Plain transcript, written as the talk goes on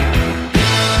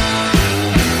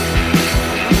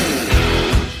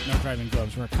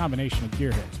combination of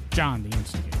gearheads, John the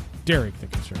Instigator, Derek the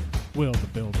Conservative, Will the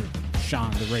Builder,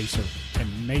 Sean the Racer,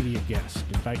 and maybe a guest.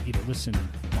 Invite you to listen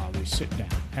while we sit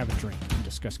down, have a drink, and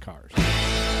discuss cars.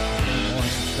 Learn more and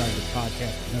subscribe to the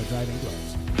podcast with no driving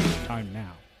gloves. Time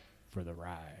now for the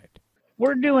ride.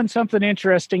 We're doing something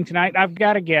interesting tonight. I've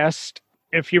got a guest.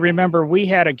 If you remember, we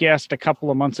had a guest a couple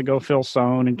of months ago, Phil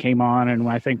Sohn, and came on, and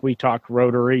I think we talked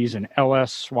rotaries and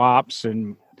LS swaps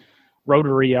and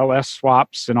rotary LS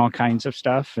swaps and all kinds of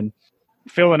stuff. And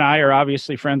Phil and I are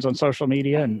obviously friends on social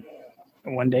media, and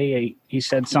one day he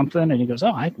said something, and he goes,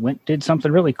 "Oh, I did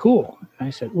something really cool." And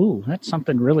I said, "Ooh, that's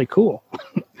something really cool."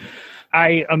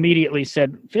 I immediately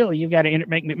said, "Phil, you've got to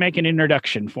make an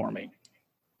introduction for me."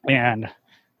 And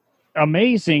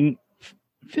amazing,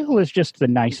 Phil is just the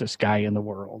nicest guy in the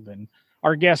world. And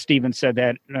our guest even said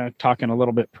that, talking a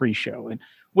little bit pre-show. And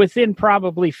within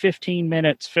probably 15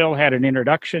 minutes, Phil had an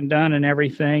introduction done and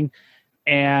everything.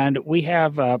 And we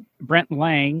have Brent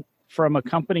Lang from a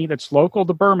company that's local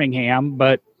to Birmingham,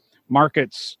 but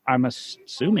markets, I'm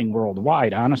assuming,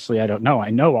 worldwide. Honestly, I don't know.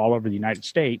 I know all over the United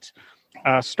States.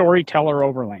 Storyteller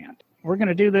Overland. We're going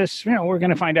to do this. We're going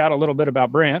to find out a little bit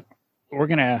about Brent. We're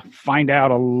going to find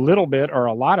out a little bit or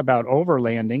a lot about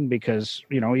overlanding because,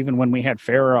 even when we had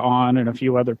Farah on and a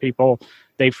few other people,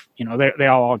 they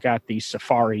all got these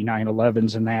Safari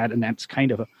 911s and that's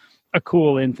kind of a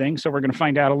cool in thing. So we're going to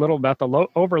find out a little about the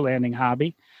overlanding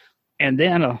hobby, and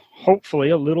then hopefully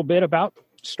a little bit about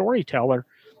Storyteller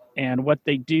and what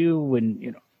they do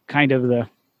and, kind of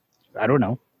I don't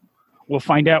know. We'll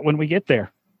find out when we get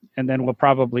there. And then we'll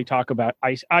probably talk about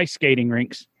ice skating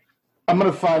rinks. I'm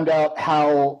going to find out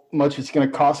how much it's going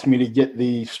to cost me to get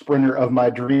the Sprinter of my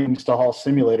dreams to haul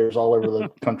simulators all over the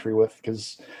country with,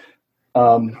 because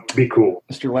be cool.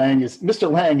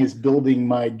 Mr. Lang is building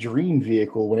my dream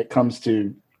vehicle when it comes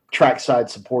to trackside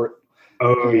support.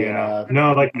 Oh, yeah.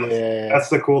 That's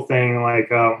the cool thing.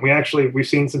 We've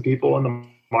seen some people in the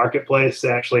marketplace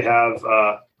that actually have,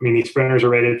 these Sprinters are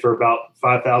rated for about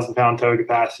 5,000 pound tow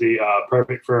capacity,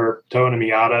 perfect for towing a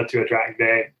Miata to a track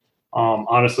day.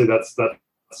 Honestly, that's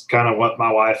kind of what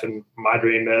my wife and my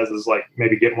dream is like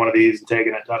maybe getting one of these and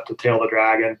taking it up to Tail the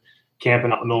Dragon,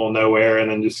 camping out in the middle of nowhere,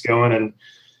 and then just going and,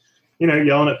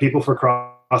 yelling at people for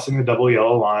crossing the double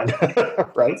yellow line.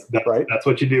 Right. That's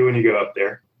what you do when you go up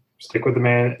there. Stick with the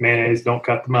mayonnaise, don't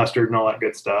cut the mustard and all that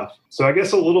good stuff. So I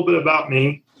guess a little bit about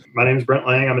me. My name is Brent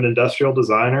Lang. I'm an industrial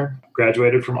designer,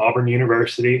 graduated from Auburn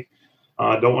University.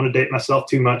 Don't want to date myself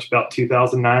too much, about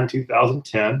 2009,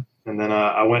 2010. And then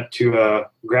I went to a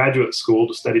graduate school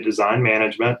to study design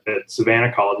management at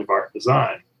Savannah College of Art and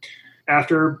Design.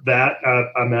 After that,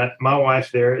 I met my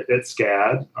wife there at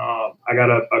SCAD. I got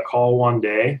a call one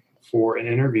day for an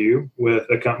interview with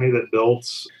a company that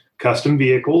builds custom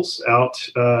vehicles out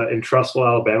in Trussville,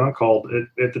 Alabama.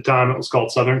 At the time, it was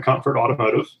called Southern Comfort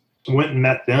Automotive. Went and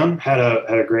met them, had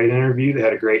a great interview. They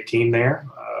had a great team there.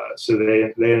 So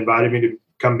they invited me to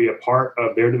come be a part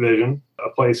of their division,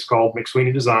 a place called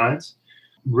McSweeney Designs.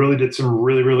 Really did some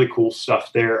really, really cool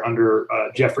stuff there under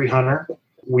Jeffrey Hunter.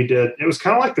 It was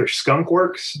kind of like their Skunk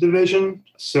Works division.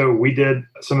 So we did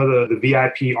some of the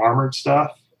VIP armored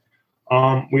stuff.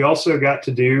 We also got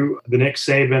to do the Nick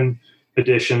Saban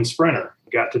edition Sprinter.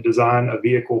 Got to design a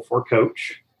vehicle for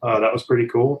Coach. That was pretty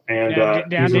cool. And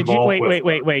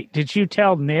wait. Did you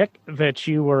tell Nick that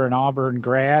you were an Auburn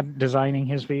grad designing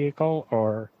his vehicle,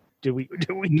 or do we?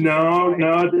 No,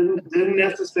 I didn't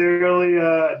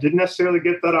necessarily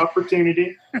get that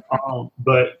opportunity.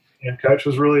 But Coach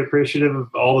was really appreciative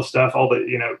of all the stuff, all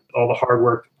the hard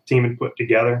work the team had put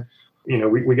together.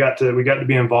 We got to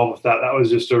be involved with that. That was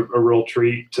just a real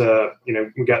treat.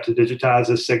 We got to digitize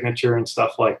his signature and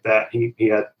stuff like that. He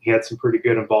had some pretty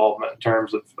good involvement in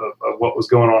terms of what was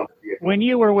going on. When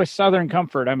you were with Southern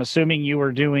Comfort, I'm assuming you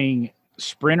were doing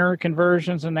Sprinter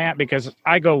conversions and that, because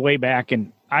I go way back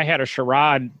and I had a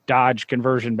Sherrod Dodge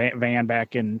conversion van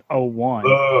back in 01.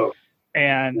 Whoa.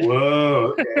 And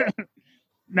whoa.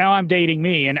 Now I'm dating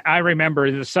me, and I remember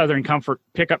the Southern Comfort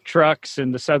pickup trucks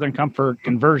and the Southern Comfort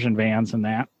conversion vans and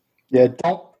that. Yeah,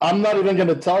 I'm not even going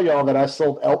to tell y'all that I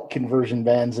sold Elk conversion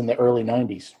vans in the early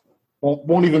 90s.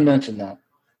 Won't even mention that.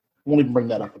 Won't even bring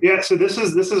that up. Yeah, so this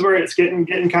is where it's getting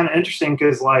kind of interesting,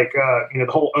 because the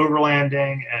whole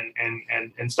overlanding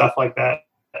and stuff like that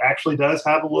actually does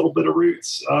have a little bit of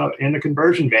roots in the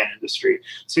conversion van industry.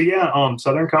 So yeah,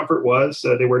 Southern Comfort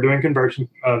they were doing conversion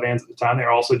vans at the time. They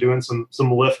were also doing some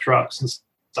lift trucks and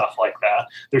stuff like that.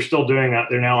 They're still doing that.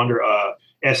 They're now under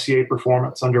SCA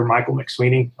Performance under Michael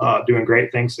McSweeney, doing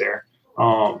great things there.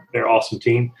 They're an awesome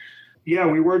team. Yeah,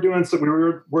 we were doing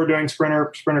we're doing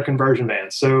Sprinter conversion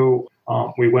vans. So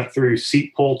we went through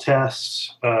seat pull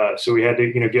tests. So we had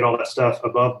to get all that stuff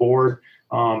above board,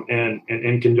 and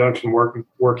in conjunction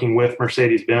working with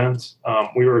Mercedes-Benz.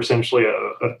 We were essentially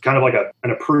a kind of like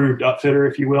an approved upfitter,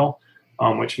 if you will,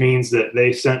 which means that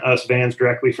they sent us vans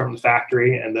directly from the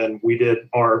factory, and then we did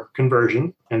our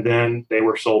conversion, and then they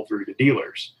were sold through to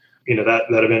dealers.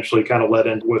 That eventually kind of led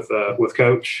in with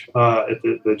Coach at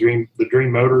the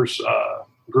Dream Motors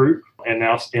group, and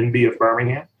now it's NB of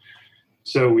Birmingham.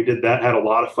 So we did that, had a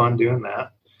lot of fun doing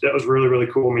that. That was really, really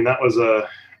cool. I mean, that was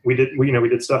we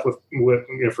did stuff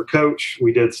with for Coach.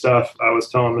 We did stuff. I was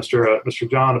telling Mr.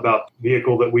 John about the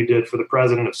vehicle that we did for the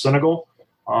president of Senegal.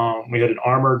 We had an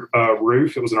armored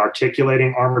roof. It was an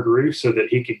articulating armored roof so that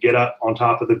he could get up on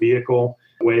top of the vehicle,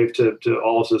 wave to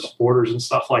all of his supporters and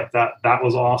stuff like that. That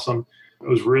was awesome. It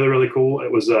was really, really cool.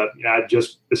 It was I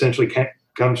just essentially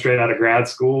come straight out of grad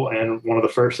school, and one of the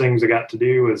first things I got to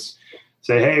do was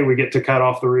say, hey, we get to cut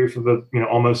off the roof of a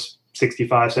almost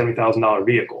 $65,000-$70,000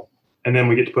 vehicle, and then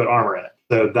we get to put armor in it.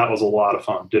 So that was a lot of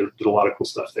fun. Did a lot of cool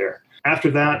stuff there.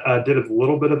 After that, I did a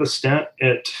little bit of a stint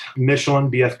at Michelin,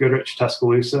 BF Goodrich,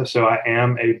 Tuscaloosa. So I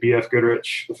am a BF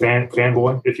Goodrich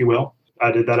fanboy, if you will.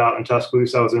 I did that out in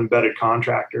Tuscaloosa. I was an embedded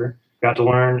contractor. Got to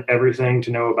learn everything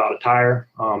to know about a tire.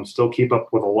 Still keep up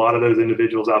with a lot of those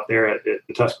individuals out there at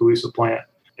the Tuscaloosa plant.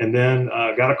 And then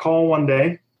got a call one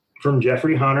day from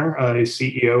Jeffrey Hunter, he's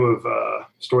CEO of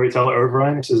Storyteller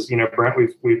Overland. He says, Brent,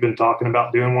 we've been talking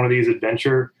about doing one of these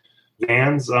adventure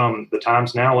vans. The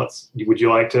time's now. Would you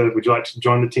like to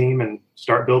join the team and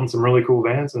start building some really cool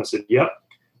vans? And I said, yep.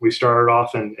 We started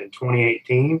off in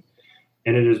 2018,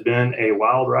 and it has been a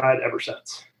wild ride ever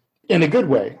since. In a good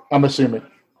way, I'm assuming.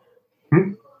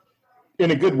 In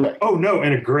a good way. Oh no,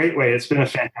 in a great way. It's been a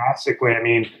fantastic way. I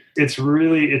mean, it's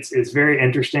very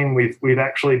interesting. We've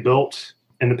actually built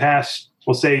in the past,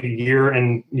 we'll say year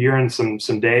and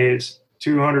some days,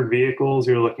 200 vehicles.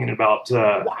 You're looking at about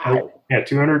wow. Yeah,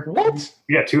 200. What?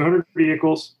 Yeah, 200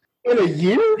 vehicles in a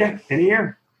year. Yeah, in a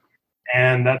year,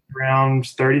 and that's around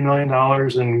 $30 million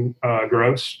in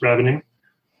gross revenue.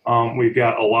 We've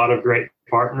got a lot of great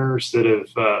partners that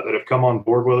have come on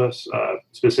board with us,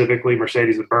 specifically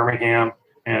Mercedes of Birmingham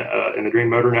and the Dream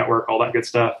Motor Network, all that good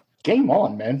stuff. Game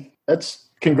on, man. That's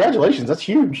congratulations. That's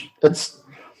huge. That's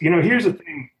here's the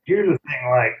thing.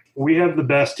 Like, we have the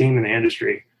best team in the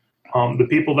industry. The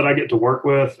people that I get to work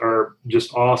with are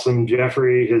just awesome.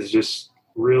 Jeffrey has just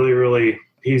really,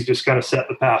 he's just kind of set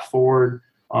the path forward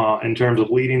in terms of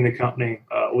leading the company.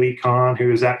 Lee Kahn,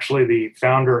 who is actually the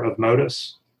founder of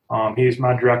Modus, he's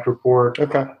my direct report.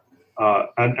 Okay.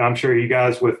 I'm sure you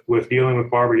guys with dealing with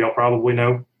Barber, y'all probably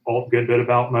know a good bit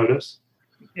about Modus.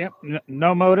 Yep.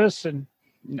 No Modus and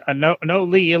no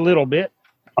Lee a little bit.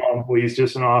 Well, he's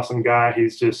just an awesome guy. He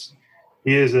is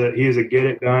a get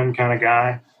it done kind of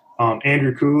guy.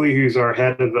 Andrew Cooley, who's our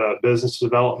head of business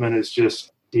development,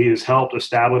 he has helped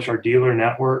establish our dealer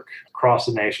network across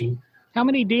the nation. How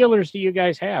many dealers do you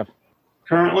guys have?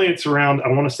 Currently, it's around, I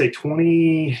want to say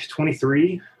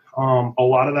 23. A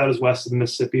lot of that is west of the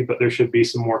Mississippi, but there should be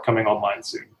some more coming online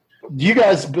soon. You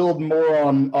guys build more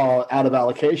on out of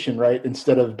allocation, right?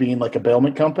 Instead of being like a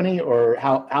bailment company, or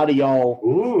how do y'all?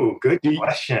 Ooh, good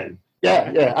question.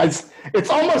 Yeah. It's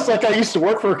almost like I used to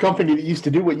work for a company that used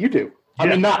to do what you do. I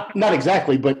mean, not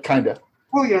exactly, but kind of.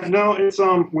 Oh yeah, no, it's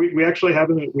we actually have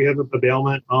a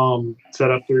bailment set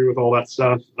up through with all that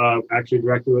stuff. Actually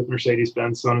directly with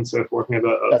Mercedes-Benz, so on and so forth. We have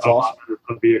that's awesome. Lot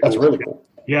of vehicles. That's really cool.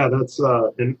 Yeah, that's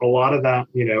and a lot of that,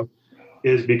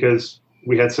 is because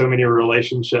we had so many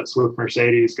relationships with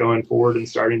Mercedes going forward and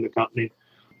starting the company.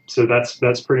 So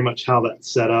that's pretty much how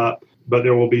that's set up. But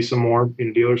there will be some more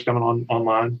dealers coming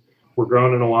online. We're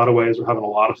growing in a lot of ways. We're having a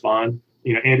lot of fun.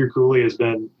 Andrew Cooley has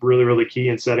been really, really key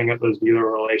in setting up those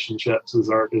dealer relationships as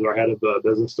our head of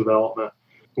business development.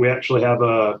 We actually have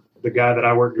the guy that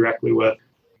I work directly with.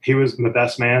 He was the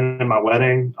best man in my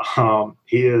wedding.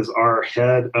 He is our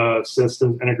head of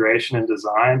systems integration and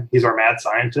design. He's our mad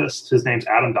scientist. His name's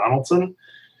Adam Donaldson.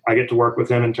 I get to work with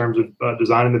him in terms of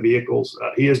designing the vehicles.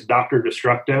 He is Dr.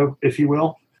 Destructo, if you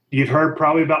will. You've heard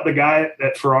probably about the guy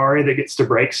at Ferrari that gets to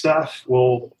break stuff.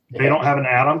 Well, they don't have an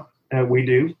Adam. We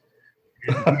do.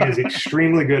 He is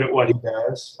extremely good at what he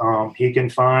does. He can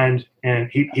find, and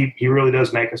he really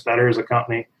does make us better as a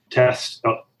company, test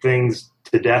things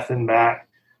to death and back.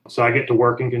 So I get to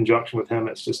work in conjunction with him.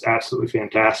 It's just absolutely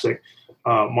fantastic.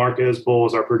 Mark Isbell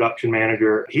is our production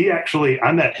manager.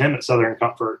 I met him at Southern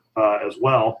Comfort as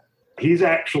well. He's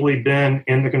actually been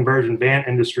in the conversion van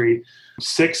industry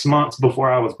 6 months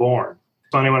before I was born.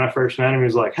 funny, when I first met him, he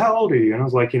was like, "How old are you?" And I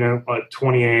was like, like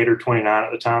 28 or 29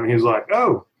 at the time. And he was like,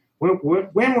 "Oh,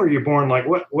 when were you born? Like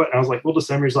what?" And I was like, "Well,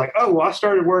 December." He's like, "Oh, well, I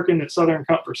started working at Southern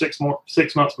Comfort 6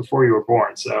 months before you were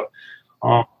born." So,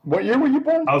 what year were you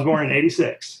born? I was born in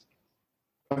 '86.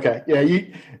 Okay, yeah,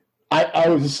 I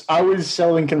was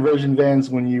selling conversion vans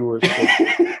when you were.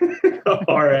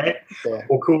 All right. Yeah.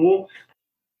 Well, cool.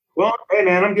 Well, hey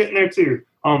man, I'm getting there too.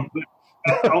 I'll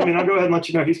go ahead and let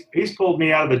you know he's pulled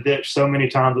me out of the ditch so many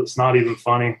times it's not even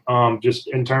funny. Just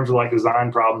in terms of like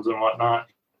design problems and whatnot,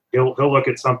 he'll look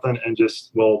at something and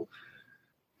just he'll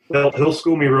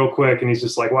school me real quick, and he's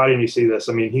just like, "Why didn't you see this?"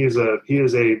 I mean, he is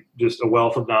just a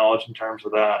wealth of knowledge in terms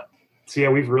of that. So yeah,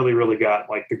 we've really, really got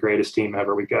like the greatest team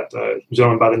ever. We've got a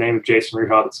gentleman by the name of Jason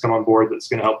Ruha that's come on board that's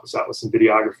going to help us out with some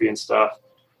videography and stuff.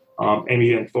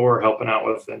 Amy and Thor helping out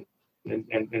with and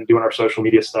doing our social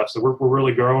media stuff. So we're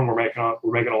really growing. We're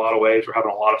making a lot of waves. We're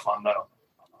having a lot of fun though.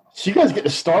 So you guys get to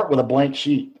start with a blank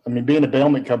sheet. I mean, being a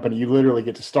bailment company, you literally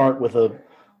get to start with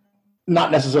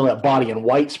not necessarily a body and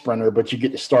white Sprinter, but you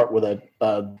get to start with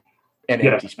an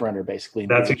empty Sprinter, basically.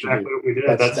 That's exactly what we did.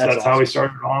 That's awesome. how we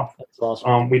started off. That's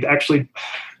awesome.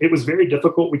 It was very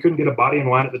difficult. We couldn't get a body and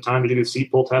white at the time to do the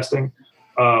seat pull testing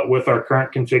with our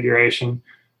current configuration.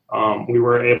 We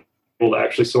were able to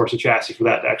actually source a chassis for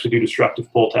that to actually do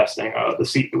destructive pull testing. The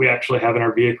seat that we actually have in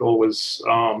our vehicle was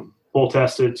pull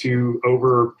tested to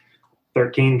over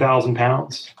 13,000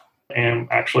 pounds and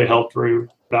actually held through.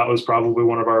 That was probably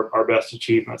one of our best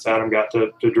achievements. Adam got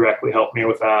to directly help me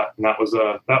with that. And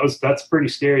that's a pretty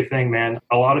scary thing, man.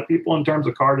 A lot of people in terms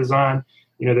of car design,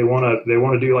 they want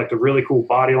to do like the really cool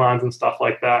body lines and stuff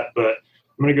like that. But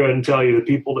I'm going to go ahead and tell you, the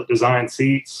people that design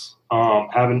seats,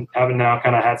 having now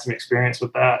kind of had some experience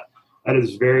with that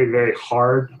is very, very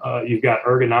hard. You've got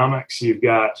ergonomics, you've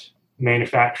got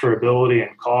manufacturability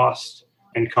and cost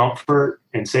and comfort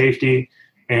and safety,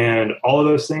 and all of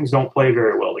those things don't play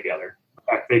very well together.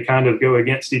 In fact, they kind of go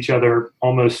against each other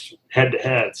almost head to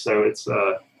head. So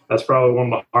that's probably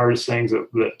one of the hardest things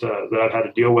that I've had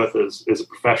to deal with as a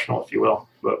professional, if you will.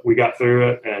 But we got through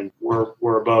it, and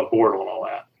we're above board on all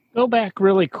that. Go back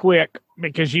really quick,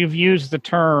 because you've used the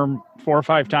term 4 or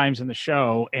 5 times in the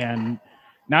show, and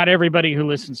not everybody who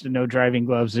listens to No Driving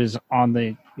Gloves is on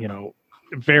the,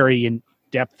 very in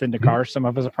depth into cars. Some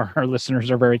of us, our listeners,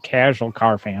 are very casual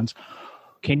car fans.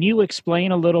 Can you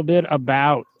explain a little bit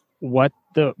about what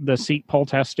the seat pull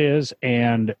test is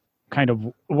and kind of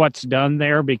what's done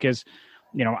there? Because,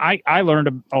 I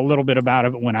learned a little bit about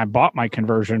it when I bought my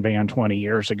conversion van 20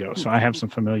 years ago. So I have some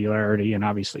familiarity, and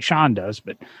obviously Sean does,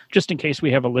 but just in case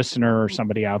we have a listener or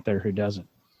somebody out there who doesn't.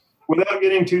 Without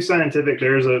getting too scientific,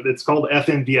 it's called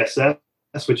FMVSS,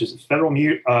 which is Federal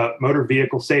Motor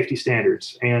Vehicle Safety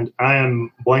Standards. And I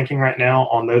am blanking right now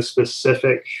on those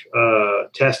specific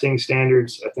testing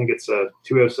standards. I think it's a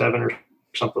 207 or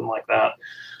something like that.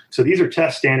 So these are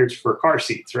test standards for car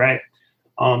seats, right?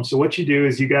 So what you do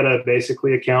is you got to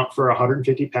basically account for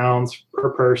 150 pounds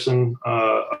per person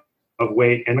of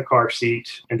weight in the car seat.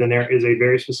 And then there is a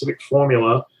very specific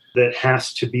formula that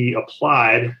has to be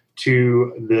applied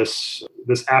to this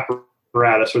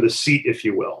apparatus, or the seat, if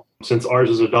you will. Since ours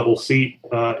is a double seat,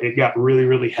 it got really,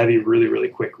 really heavy really, really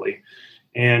quickly.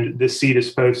 And this seat is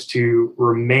supposed to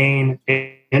remain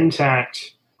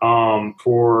intact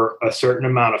for a certain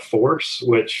amount of force,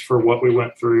 which for what we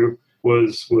went through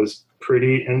was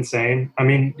pretty insane. I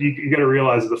mean, you got to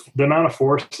realize the amount of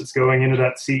force that's going into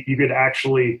that seat. You could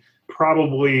actually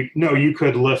you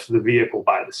could lift the vehicle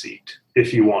by the seat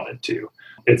if you wanted to.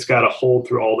 It's got to hold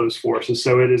through all those forces.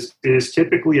 So it is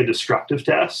typically a destructive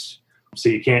test. So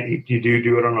you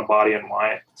do it on a body and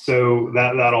white. So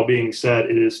that all being said,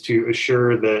 it is to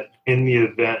assure that in the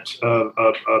event of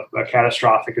a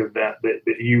catastrophic event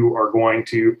that you are going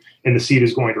to, and the seat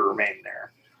is going to remain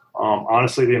there.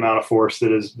 Honestly, the amount of force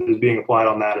that is being applied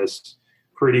on that is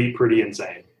pretty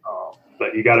insane.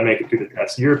 But you got to make it through the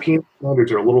test. European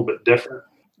standards are a little bit different.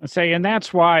 And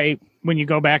that's why when you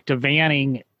go back to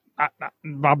vanning,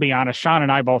 I'll be honest, Sean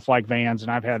and I both like vans,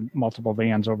 and I've had multiple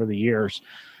vans over the years.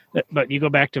 But you go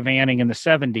back to vanning in the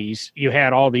 70s, you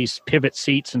had all these pivot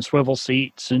seats and swivel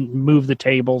seats and move the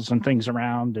tables and things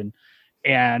around.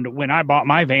 And when I bought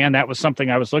my van, that was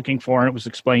something I was looking for, and it was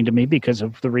explained to me because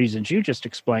of the reasons you just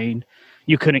explained.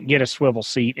 You couldn't get a swivel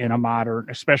seat in a modern,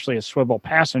 especially a swivel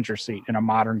passenger seat in a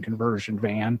modern conversion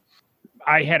van.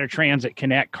 I had a Transit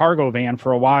Connect cargo van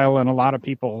for a while, and a lot of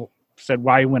people said,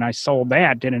 why, when I sold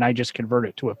that, didn't I just convert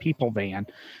it to a people van?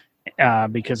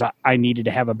 Because I needed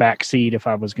to have a back seat if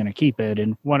I was going to keep it.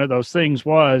 And one of those things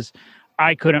was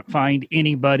I couldn't find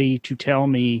anybody to tell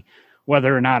me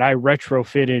whether or not I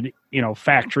retrofitted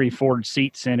factory Ford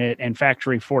seats in it and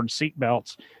factory Ford seat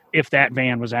belts if that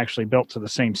van was actually built to the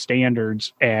same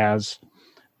standards as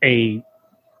a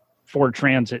Ford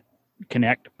Transit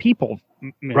Connect People,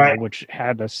 which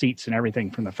had the seats and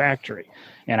everything from the factory.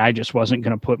 And I just wasn't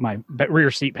going to put my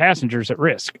rear seat passengers at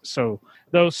risk. So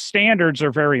those standards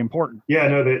are very important. Yeah,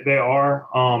 no, they are.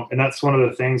 And that's one of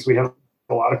the things we have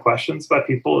a lot of questions by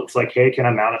people. It's like, hey, can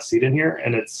I mount a seat in here?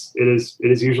 And it is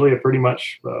usually a pretty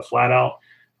much flat out.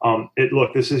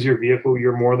 Look, this is your vehicle.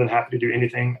 You're more than happy to do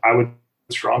anything. I would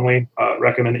strongly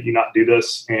recommend that you not do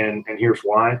this. And here's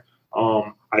why.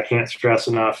 I can't stress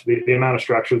enough the amount of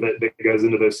structure that goes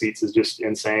into those seats is just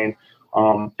insane.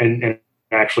 And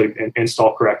actually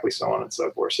install correctly, so on and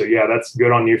so forth. So yeah, that's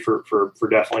good on you for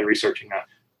definitely researching that.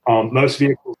 Most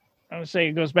vehicles. I would say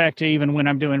it goes back to even when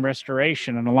I'm doing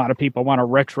restoration, and a lot of people want to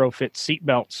retrofit seat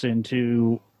belts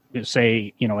into,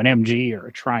 say, an MG or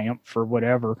a Triumph or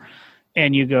whatever,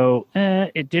 and you go,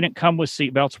 it didn't come with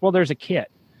seat belts. Well, there's a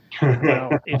kit.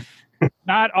 Well, if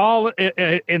not all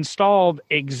installed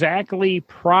exactly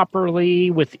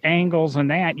properly with angles and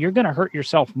that, you're going to hurt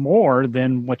yourself more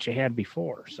than what you had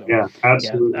before. So yeah,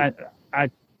 absolutely. Yeah,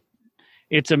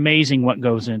 it's amazing what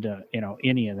goes into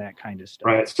any of that kind of stuff.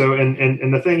 Right. So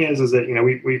and the thing is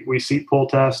that we seat pull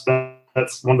test.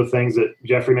 That's one of the things that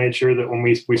Jeffrey made sure that when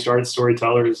we started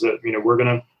Storytellers that we're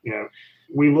gonna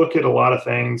we look at a lot of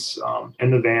things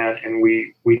in the van, and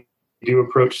we do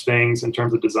approach things in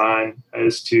terms of design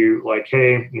as to like,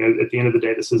 hey, at the end of the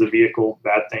day, this is a vehicle.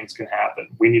 Bad things can happen.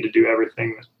 We need to do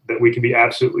everything that we can be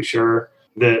absolutely sure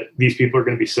that these people are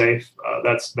going to be safe.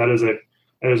 That is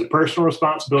a personal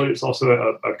responsibility. It's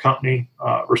also a company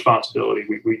responsibility.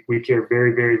 We care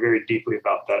very, very, very deeply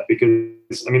about that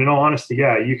because, in all honesty,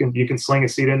 yeah, you can sling a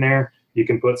seat in there. You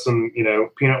can put some,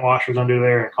 peanut washers under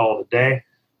there and call it a day.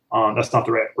 That's not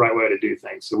the right way to do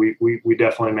things. So we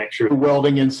definitely make sure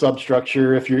welding in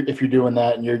substructure if you're doing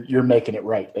that and you're making it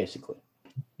right, basically.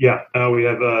 Yeah, we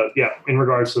have in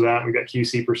regards to that, we've got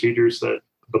QC procedures that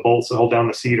the bolts that hold down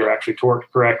the seat are actually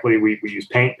torqued correctly. We use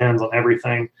paint pens on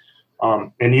everything,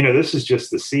 and this is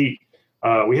just the seat.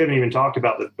 We haven't even talked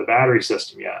about the battery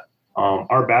system yet.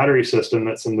 Our battery system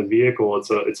that's in the vehicle,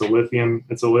 it's a lithium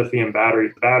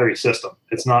battery system.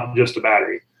 It's not just a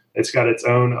battery. It's got its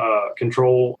own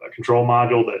control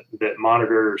module that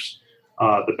monitors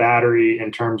the battery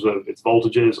in terms of its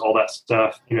voltages, all that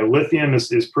stuff. Lithium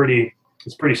is pretty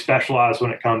specialized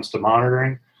when it comes to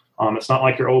monitoring. It's not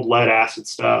like your old lead acid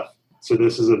stuff. So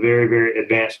this is a very, very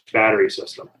advanced battery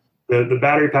system. The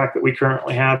battery pack that we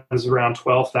currently have is around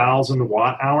 12,000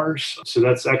 watt hours. So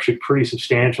that's actually pretty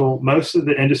substantial. Most of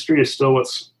the industry is still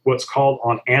what's called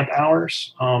on amp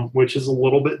hours, which is a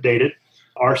little bit dated.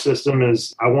 Our system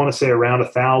is, I want to say, around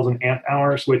 1,000 amp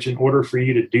hours, which in order for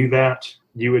you to do that,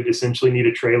 you would essentially need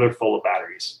a trailer full of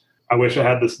batteries. I wish I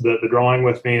had the drawing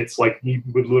with me. It's like you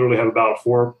would literally have about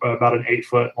an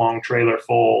 8-foot long trailer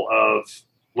full of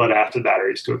lead acid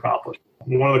batteries to accomplish.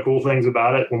 One of the cool things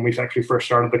about it, when we actually first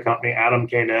started the company, Adam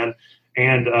came in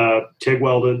and TIG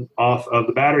welded off of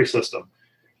the battery system.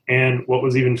 And what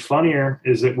was even funnier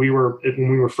is that when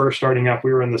we were first starting up,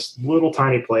 we were in this little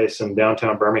tiny place in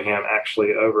downtown Birmingham,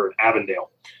 actually over in Avondale.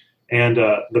 And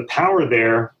the power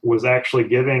there was actually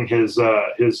giving his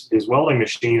welding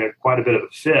machine quite a bit of a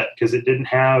fit because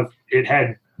it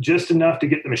had just enough to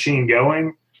get the machine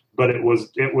going, but it was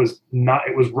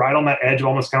right on that edge of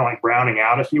almost kind of like browning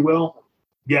out, if you will.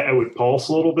 Yeah, it would pulse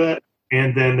a little bit.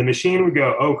 And then the machine would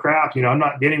go, oh crap, I'm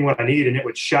not getting what I need. And it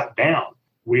would shut down.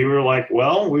 We were like,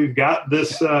 well, we've got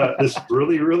this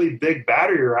really, really big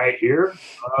battery right here.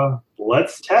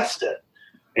 Let's test it.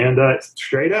 And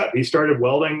straight up, he started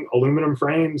welding aluminum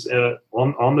frames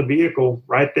on the vehicle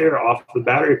right there off the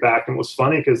battery pack. And it was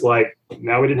funny because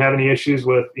now we didn't have any issues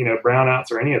with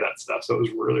brownouts or any of that stuff. So it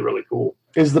was really, really cool.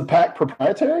 Is the pack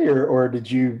proprietary or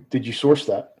did you source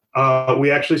that? We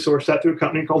actually sourced that through a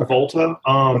company called Volta.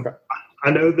 Okay. I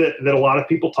know that a lot of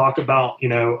people talk about,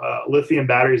 lithium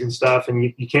batteries and stuff, and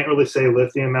you can't really say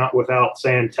lithium out without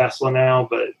saying Tesla now.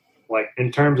 But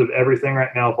in terms of everything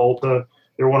right now, Volta,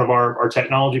 they're one of our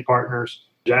technology partners,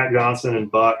 Jack Johnson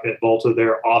and Buck at Volta.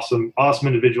 They're awesome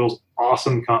individuals,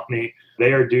 awesome company.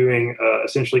 They are doing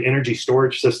essentially energy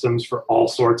storage systems for all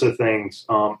sorts of things.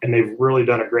 And they've really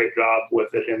done a great job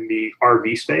with it in the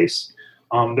RV space.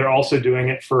 They're also doing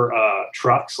it for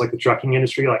trucks, like the trucking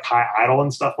industry, like high idle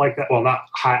and stuff like that. Well, not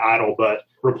high idle, but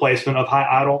replacement of high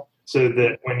idle, so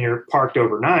that when you're parked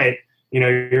overnight,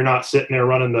 you're not sitting there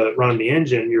running the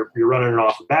engine. You're running it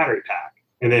off a battery pack.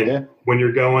 And then when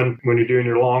you're doing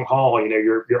your long haul,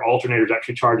 your alternator is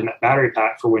actually charging that battery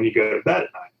pack for when you go to bed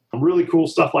at night. Really cool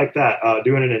stuff like that.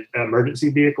 Doing it in emergency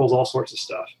vehicles, all sorts of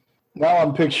stuff. Now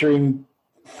I'm picturing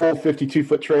full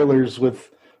 52-foot trailers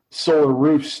with solar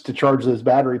roofs to charge those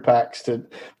battery packs.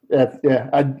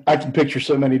 I can picture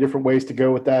so many different ways to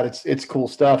go with that. It's cool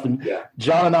stuff. And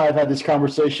John and I have had this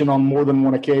conversation on more than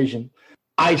one occasion.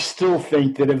 I still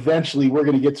think that eventually we're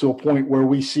going to get to a point where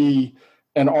we see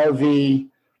an RV,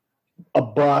 a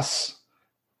bus,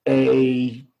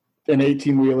 an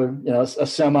 18-wheeler, a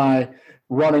semi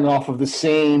running off of the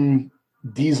same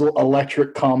diesel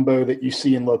electric combo that you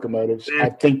see in locomotives. I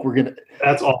think we're gonna.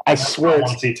 That's all. I swear. I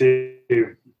want to see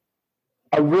too.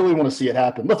 I really want to see it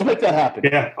happen. Let's make that happen.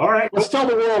 Yeah. All right. Let's tell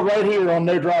the world right here on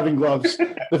No Driving Gloves.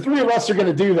 The three of us are going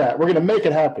to do that. We're going to make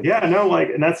it happen. Yeah. No.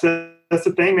 And that's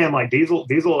the thing, man. Like diesel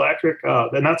electric,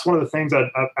 and that's one of the things I've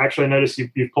actually noticed.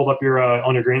 You've pulled up your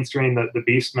on your green screen the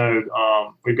beast mode.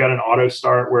 We've got an auto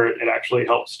start where it actually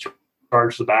helps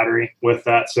charge the battery with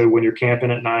that. So when you're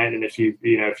camping at night, and if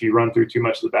you run through too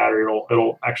much of the battery,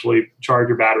 it'll actually charge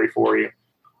your battery for you.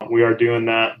 We are doing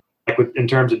that. Like in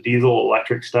terms of diesel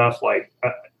electric stuff, like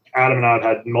Adam and I have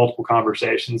had multiple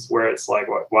conversations where it's like,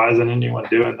 why isn't anyone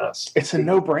doing this? It's a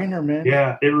no-brainer, man.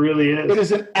 Yeah, it really is. It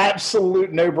is an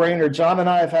absolute no-brainer. John and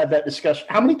I have had that discussion.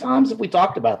 How many times have we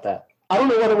talked about that? I don't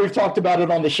know whether we've talked about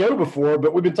it on the show before,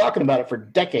 but we've been talking about it for a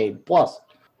decade plus.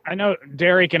 I know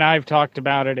Derek and I have talked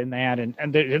about it in that, and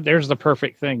there's the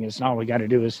perfect thing is all we got to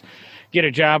do is get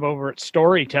a job over at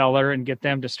Storyteller and get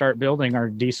them to start building our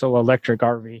diesel electric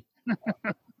RV.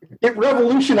 It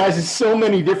revolutionizes so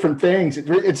many different things.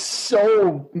 There's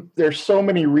so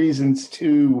many reasons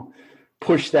to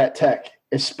push that tech,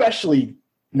 especially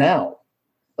now.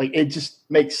 Like it just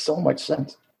makes so much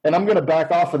sense. And I'm going to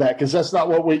back off of that because that's not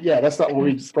what we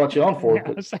brought you on for.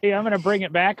 I'm going to bring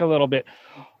it back a little bit.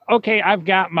 Okay, I've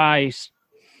got my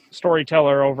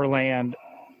Storyteller Overland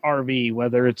RV,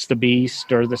 whether it's the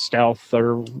Beast or the Stealth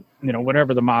or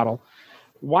whatever the model.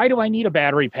 Why do I need a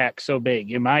battery pack so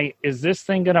big? Is this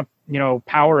thing going to,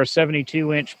 power a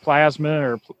 72-inch plasma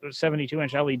or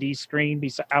 72-inch LED screen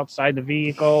outside the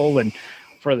vehicle and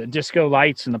for the disco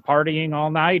lights and the partying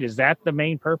all night? Is that the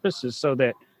main purpose? Is so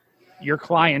that your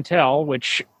clientele,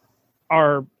 which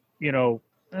are,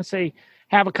 let's say,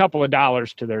 have a couple of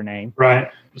dollars to their name, right?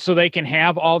 So they can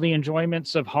have all the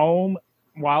enjoyments of home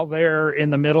while they're in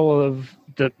the middle of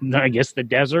the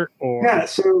desert or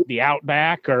the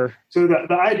outback, or so the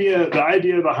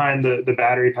idea behind the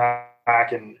battery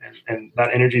pack and that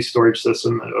energy storage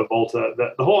system of Volta,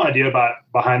 the whole idea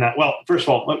behind that. Well, first of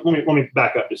all, let me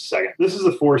back up just a second. This is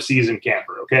a 4-season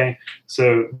camper, okay?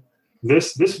 So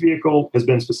this vehicle has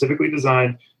been specifically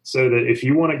designed so that if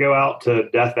you want to go out to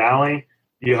Death Valley,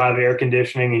 you have air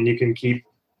conditioning and you can keep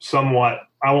somewhat,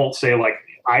 I won't say like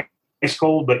ice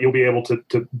cold, but you'll be able to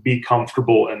be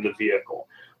comfortable in the vehicle.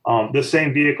 This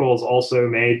same vehicle is also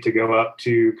made to go up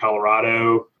to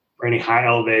Colorado or any high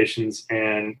elevations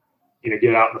and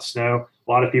get out in the snow.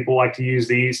 A lot of people like to use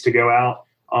these to go out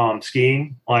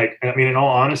skiing. In all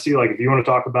honesty, like if you want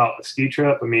to talk about a ski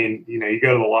trip, you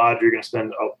go to the lodge, you're going to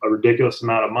spend a ridiculous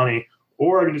amount of money,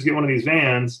 or you can just get one of these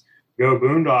vans, go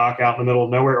boondock out in the middle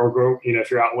of nowhere, or go, if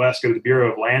you're out west, go to the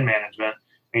Bureau of Land Management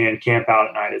and camp out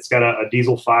at night. It's got a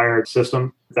diesel-fired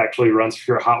system. It actually runs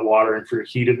for your hot water and for your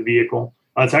heat of the vehicle.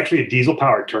 It's actually a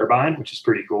diesel-powered turbine, which is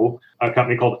pretty cool. A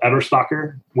company called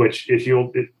Everstocker, which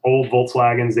old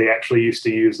Volkswagens, they actually used to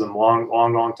use them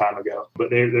long time ago. But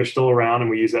they're still around, and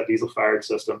we use that diesel-fired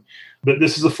system. But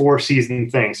this is a 4-season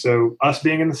thing. So us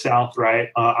being in the South, right,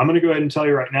 I'm going to go ahead and tell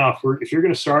you right now, if you're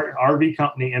going to start an RV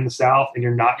company in the South and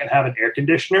you're not going to have an air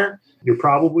conditioner, you're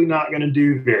probably not going to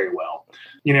do very well.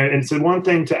 And so one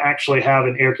thing to actually have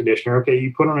an air conditioner, okay,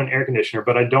 you put on an air conditioner,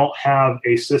 but I don't have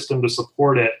a system to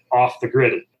support it off the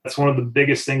grid. That's one of the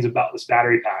biggest things about this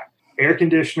battery pack. Air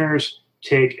conditioners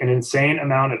take an insane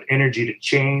amount of energy to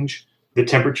change the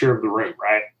temperature of the room,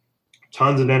 right?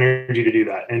 Tons of energy to do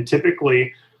that. And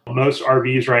typically, most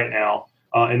RVs right now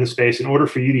in the space, in order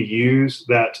for you to use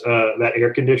that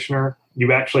air conditioner,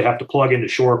 you actually have to plug into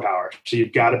shore power. So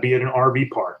you've got to be at an RV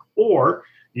park, or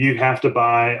you have to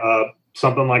buy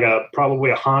something like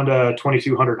probably a Honda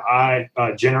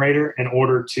 2200i generator in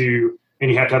order to,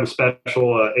 and you have to have a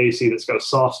special AC that's got a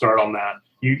soft start on that.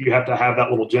 You have to have that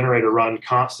little generator run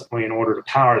constantly in order to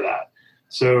power that.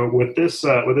 So with this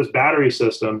battery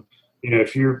system,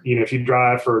 if you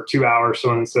drive for 2 hours, so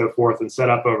on and so forth, and set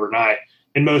up overnight,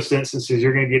 in most instances,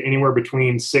 you're going to get anywhere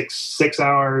between 6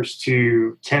 hours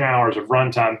to 10 hours of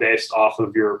runtime based off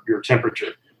of your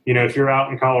temperature. If you're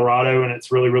out in Colorado and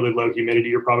it's really, really low humidity,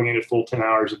 you're probably going to get full 10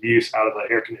 hours of use out of the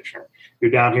air conditioner.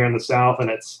 You're down here in the South and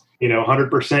it's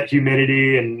 100%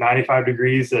 humidity and 95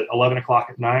 degrees at 11 o'clock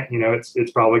at night,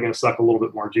 it's probably going to suck a little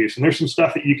bit more juice. And there's some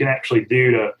stuff that you can actually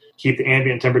do to keep the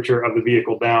ambient temperature of the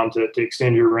vehicle down to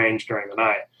extend your range during the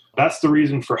night. That's the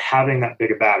reason for having that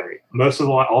big a battery.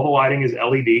 All the lighting is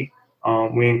LED.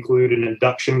 We include an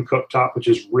induction cooktop, which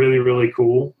is really, really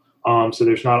cool. So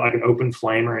there's not like an open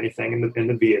flame or anything in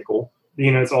the vehicle.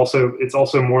 It's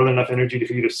also more than enough energy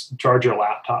for you to charge your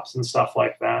laptops and stuff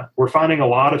like that. We're finding a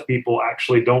lot of people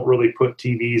actually don't really put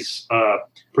TVs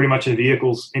pretty much in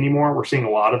vehicles anymore. We're seeing a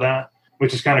lot of that,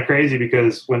 which is kind of crazy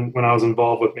because when I was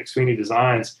involved with McSweeney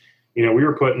Designs, we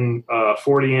were putting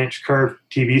 40-inch curved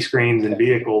TV screens in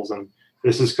vehicles, and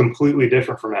this is completely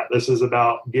different from that. This is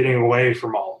about getting away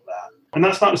from all of that. And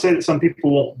that's not to say that some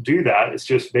people won't do that. It's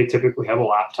just they typically have a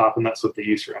laptop, and that's what they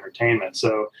use for entertainment.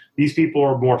 So these people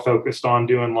are more focused on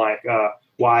doing like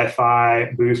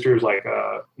Wi-Fi boosters, like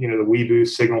the WeBoost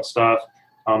signal stuff,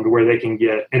 to where they can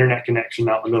get internet connection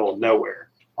out in the middle of nowhere.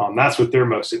 That's what they're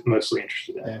mostly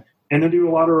interested in. Yeah. And they do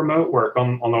a lot of remote work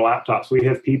on their laptops. We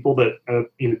have people that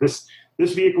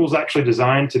this vehicle is actually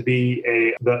designed to be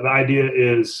the idea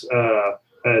is.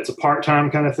 It's a part-time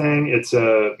kind of thing. It's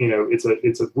a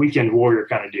weekend warrior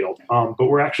kind of deal. But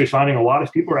we're actually finding a lot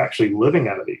of people are actually living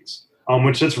out of these,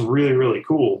 which is really, really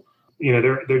cool.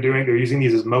 They're using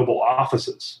these as mobile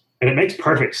offices, and it makes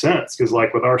perfect sense because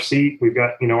like with our seat, we've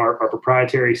got our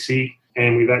proprietary seat,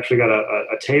 and we've actually got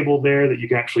a table there that you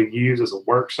can actually use as a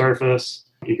work surface.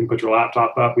 You can put your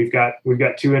laptop up. We've got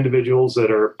two individuals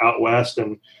that are out west,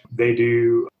 and they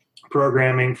do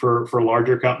programming for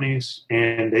larger companies,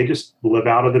 and they just live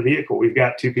out of the vehicle. We've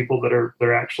got two people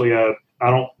they're actually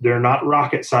they're not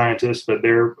rocket scientists, but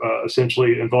they're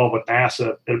essentially involved with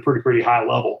NASA at a pretty high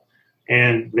level,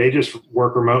 and they just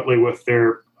work remotely with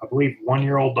their, I believe,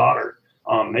 1-year-old daughter.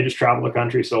 They just travel the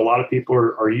country, so a lot of people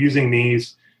are using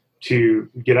these to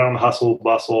get out on the hustle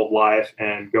bustle of life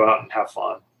and go out and have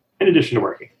fun in addition to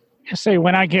working. Say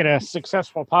when I get a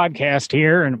successful podcast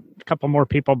here and a couple more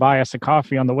people buy us a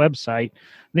coffee on the website,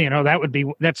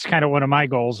 that's kind of one of my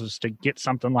goals is to get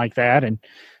something like that and,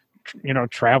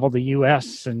 travel the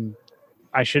US, and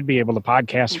I should be able to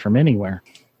podcast from anywhere.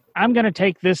 I'm going to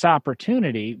take this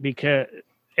opportunity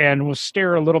and we'll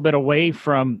steer a little bit away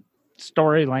from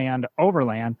Storyland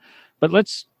Overland, but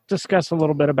let's discuss a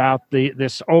little bit about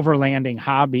this overlanding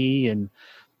hobby and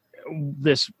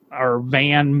our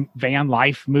van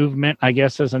life movement, I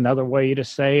guess is another way to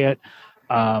say it.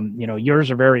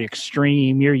 Yours are very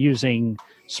extreme. You're using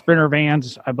Sprinter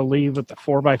vans, I believe, with the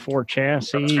 4x4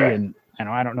 chassis. Right. And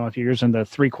I don't know if you're using the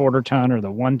 3/4 ton or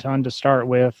the 1 ton to start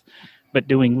with, but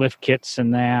doing lift kits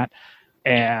and that.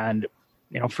 And,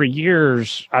 for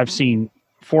years I've seen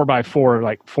 4x4,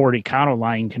 like 40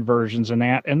 Econoline conversions and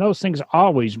that. And those things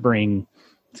always bring,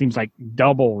 seems like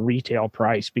double retail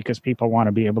price because people want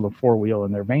to be able to four-wheel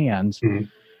in their vans.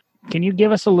 Mm-hmm. Can you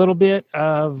give us a little bit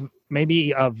of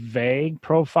maybe a vague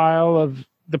profile of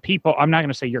the people? I'm not going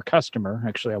to say your customer.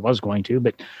 Actually, I was going to,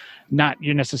 but not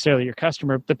you necessarily your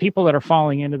customer. The people that are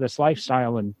falling into this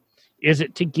lifestyle. And is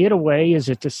it to get away? Is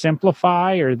it to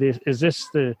simplify? Or is this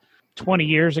the 20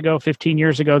 years ago, 15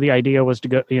 years ago, the idea was to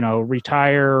go,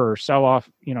 retire or sell off,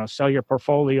 sell your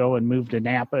portfolio and move to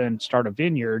Napa and start a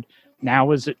vineyard.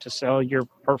 Now is it to sell your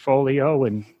portfolio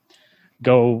and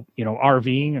go,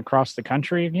 RVing across the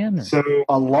country again? Or? So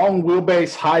a long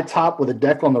wheelbase high top with a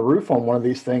deck on the roof on one of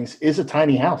these things is a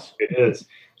tiny house. It is.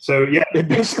 So yeah, it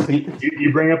basically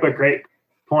you bring up a great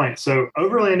point. So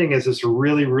overlanding is this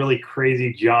really, really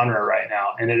crazy genre right now,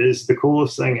 and it is the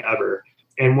coolest thing ever.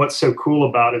 And what's so cool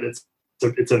about it,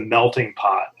 it's a melting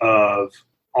pot of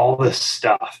all this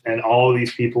stuff and all of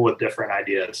these people with different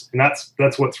ideas. And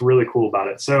that's what's really cool about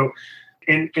it. So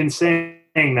in saying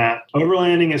that,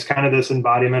 overlanding is kind of this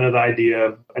embodiment of the idea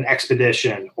of an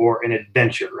expedition or an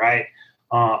adventure, right?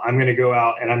 I'm going to go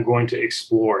out and I'm going to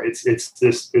explore. It's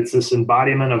this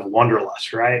embodiment of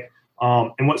wanderlust, right?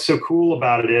 And what's so cool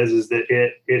about it is that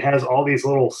it has all these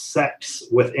little sects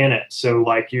within it. So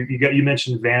like you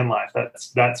mentioned van life.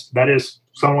 That is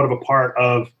somewhat of a part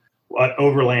of what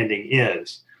overlanding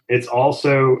is. It's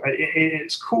also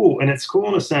it's cool, and it's cool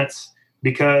in a sense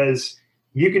because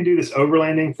you can do this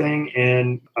overlanding thing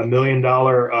in $1 million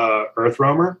Earth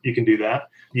Roamer. You can do that.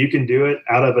 You can do it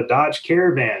out of a Dodge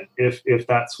Caravan if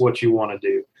that's what you want to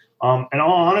do. In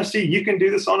all honesty, you can do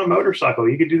this on a motorcycle.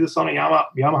 You can do this on a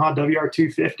Yamaha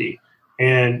WR250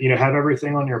 and have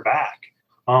everything on your back.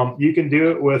 You can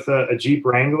do it with a Jeep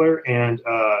Wrangler and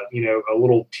a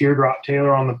little teardrop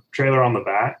trailer on the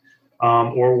back,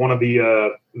 or one of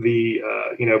the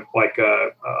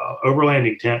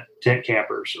overlanding tent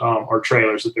campers or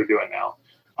trailers that they're doing now.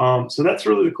 So that's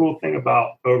really the cool thing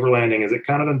about overlanding is it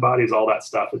kind of embodies all that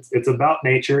stuff. It's about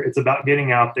nature. It's about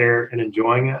getting out there and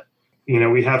enjoying it.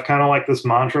 We have kind of like this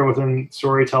mantra within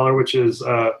Storyteller, which is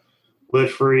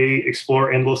live free,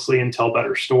 explore endlessly, and tell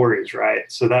better stories, right?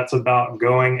 So that's about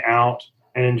going out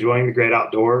and enjoying the great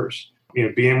outdoors,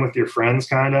 being with your friends,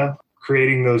 kind of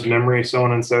creating those memories, so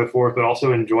on and so forth, but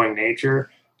also enjoying nature.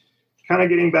 Kind of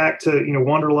getting back to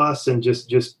wanderlust and just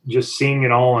seeing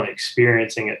it all and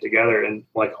experiencing it together. And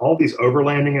like all these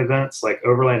overlanding events like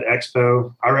Overland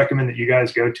Expo, I recommend that you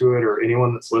guys go to it, or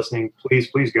anyone that's listening, please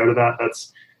go to that.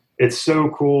 It's so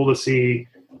cool to see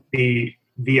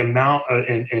the amount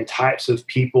and types of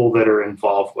people that are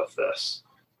involved with this.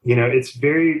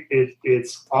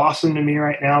 It's awesome to me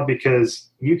right now because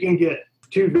you can get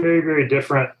two very, very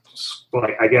different,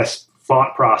 like, I guess,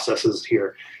 thought processes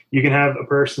here. You can have a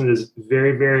person that is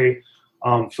very, very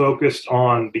focused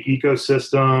on the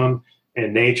ecosystem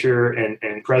and nature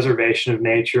and preservation of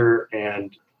nature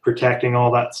and protecting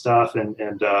all that stuff and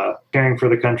caring for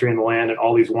the country and the land and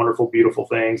all these wonderful, beautiful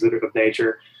things that are of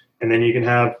nature. And then you can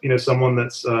have, someone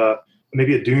that's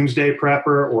maybe a doomsday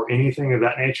prepper or anything of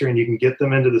that nature, and you can get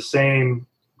them into the same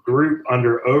group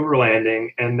under overlanding,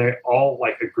 and they all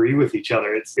like agree with each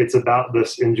other. It's about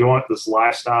this enjoyment, this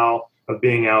lifestyle of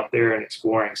being out there and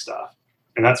exploring stuff.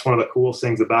 And that's one of the coolest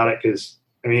things about it, because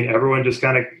everyone just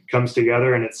kind of comes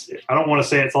together, and I don't want to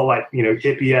say it's all like,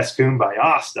 hippie-esque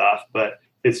kumbaya stuff, but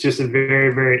it's just a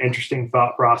very, very interesting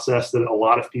thought process that a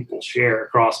lot of people share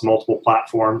across multiple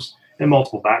platforms and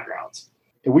multiple backgrounds.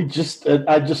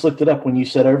 I just looked it up when you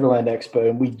said Overland Expo,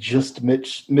 and we just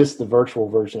missed the virtual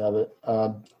version of it.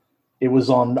 It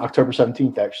was on October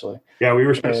 17th, actually. Yeah, we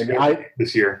were supposed to go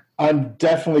this year. I'm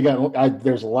definitely going to.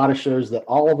 There's a lot of shows that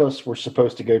all of us were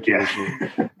supposed to go to this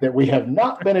year that we have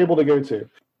not been able to go to.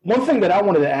 One thing that I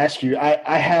wanted to ask you,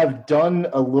 I have done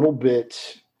a little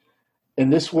bit,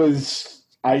 and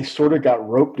I sort of got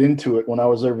roped into it when I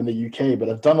was over in the UK, but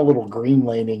I've done a little green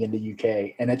laning in the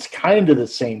UK, and it's kind of the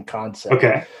same concept.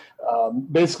 Okay.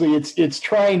 Basically, it's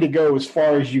trying to go as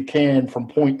far as you can from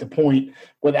point to point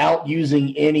without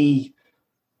using any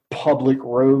public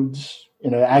roads,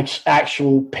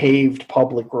 actual paved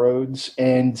public roads.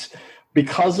 And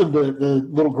because of the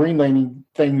little green laning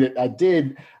thing that I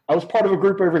did, I was part of a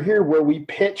group over here where we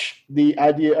pitched the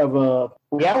idea of a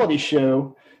reality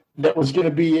show that was going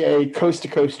to be a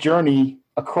coast-to-coast journey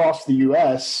across the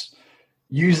U.S.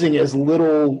 using as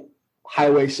little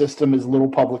highway system, as little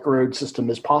public road system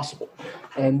as possible.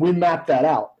 And we mapped that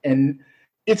out. And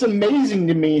it's amazing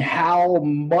to me how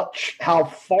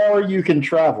far you can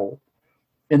travel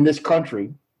in this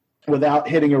country without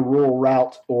hitting a rural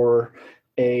route or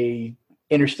a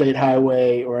interstate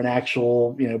highway or an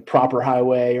actual, proper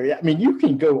highway. You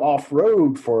can go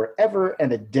off-road forever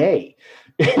and a day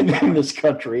in this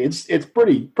country. It's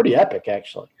pretty epic,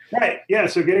 actually. Right. Yeah.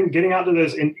 So getting out to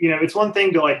those, and it's one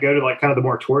thing to like go to like kind of the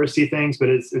more touristy things, but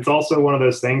it's also one of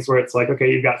those things where it's like, okay,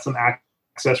 you've got some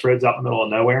access roads out in the middle of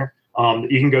nowhere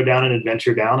that you can go down and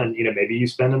adventure down, and maybe you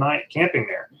spend a night camping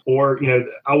there. Or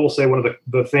I will say one of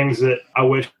the things that I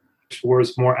wish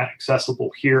was more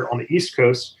accessible here on the East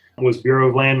Coast was Bureau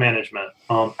of Land Management.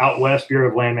 Out west, Bureau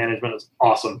of Land Management is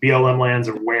awesome. BLM lands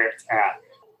are where it's at.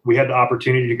 We had the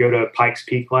opportunity to go to Pikes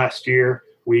Peak last year.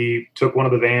 We took one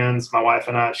of the vans, my wife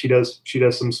and I. She does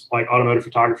some like automotive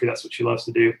photography. That's what she loves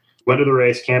to do. Went to the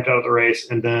race, camped out at the race,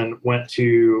 and then went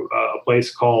to a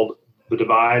place called the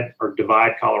Divide,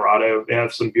 Colorado. They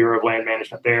have some Bureau of Land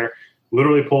Management there.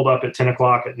 Literally pulled up at 10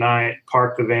 o'clock at night,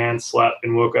 parked the van, slept,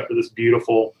 and woke up to this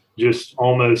beautiful, just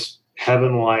almost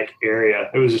heaven-like area.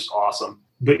 It was just awesome.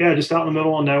 But yeah, just out in the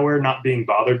middle of nowhere, not being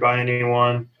bothered by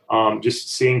anyone,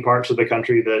 just seeing parts of the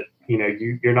country that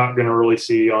you're not going to really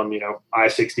see on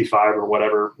I-65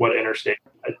 or what interstate.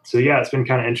 So yeah, it's been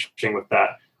kind of interesting with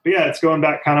that. But yeah, it's going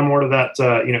back kind of more to that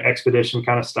expedition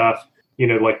kind of stuff.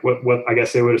 Like what I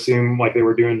guess they would assume like they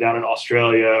were doing down in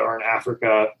Australia or in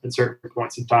Africa at certain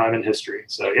points in time in history.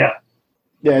 So yeah.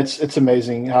 Yeah, it's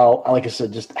amazing how, like I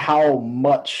said, just how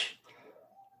much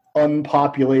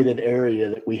unpopulated area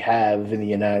that we have in the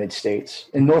United States,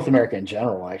 in North America in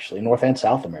general, actually, North and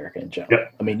South America in general.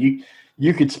 Yep.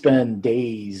 You could spend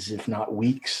days, if not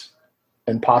weeks,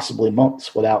 and possibly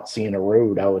months without seeing a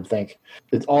road, I would think.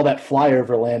 It's all that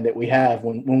flyover land that we have.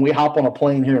 When we hop on a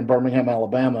plane here in Birmingham,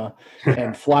 Alabama,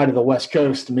 and fly to the West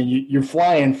Coast, you're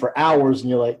flying for hours, and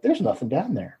you're like, there's nothing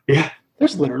down there. Yeah.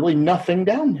 There's literally nothing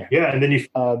down there. Yeah, and then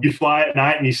you fly at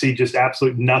night, and you see just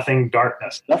absolute nothing,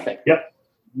 darkness. Nothing. Yep.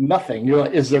 Nothing. You're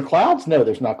like, is there clouds? No,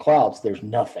 there's not clouds. There's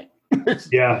nothing.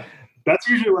 Yeah. That's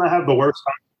usually when I have the worst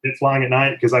time it's flying at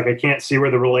night because like I can't see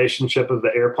where the relationship of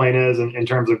the airplane is in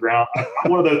terms of ground.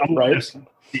 I'm one of those. I'm Right.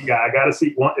 guy. I got to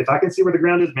see one. If I can see where the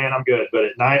ground is, man, I'm good. But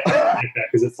at night, I don't like that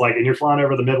because it's like, and you're flying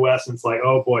over the Midwest, and it's like,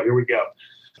 oh boy, here we go.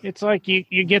 It's like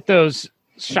you get those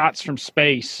shots from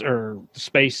space or the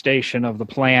space station of the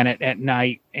planet at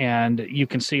night, and you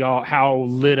can see all how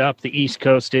lit up the East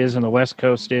Coast is and the West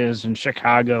Coast is, and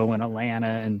Chicago and Atlanta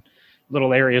and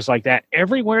little areas like that.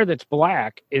 Everywhere that's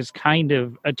black is kind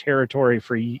of a territory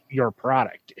for your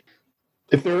product.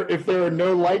 If there are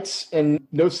no lights and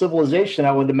no civilization,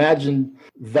 I would imagine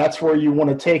that's where you want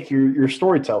to take your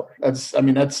storyteller. That's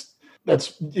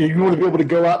you want to be able to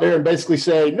go out there and basically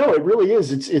say, no, it really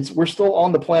is. It's we're still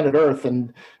on the planet Earth,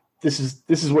 and this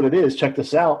is what it is. Check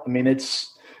this out. I mean,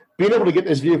 it's being able to get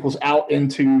those vehicles out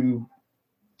into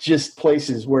just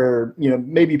places where, you know,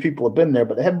 maybe people have been there,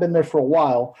 but they haven't been there for a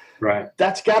while. Right.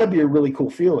 That's got to be a really cool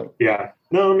feeling. Yeah.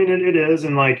 No, I mean, it is.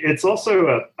 And like, it's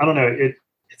also, I don't know,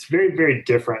 it's very, very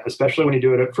different, especially when you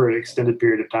do it for an extended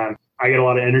period of time. I get a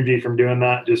lot of energy from doing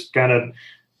that, just kind of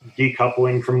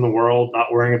decoupling from the world,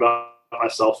 not worrying about my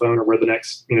cell phone or where the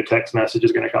next, you know, text message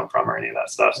is going to come from or any of that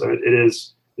stuff. So it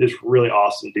is really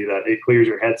awesome to do that. It clears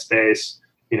your headspace,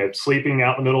 you know, sleeping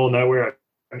out in the middle of nowhere.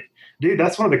 I mean, dude,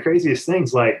 that's one of the craziest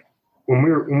things. Like when we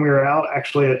were out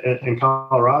actually in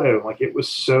Colorado, like it was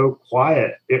so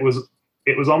quiet. It was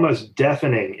almost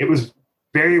deafening. It was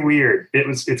very weird.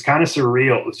 It's kind of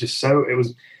surreal. It was just it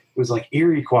was like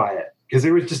eerie quiet because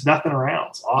there was just nothing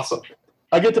around. It's awesome.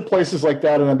 I get to places like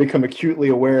that and I become acutely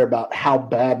aware about how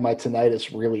bad my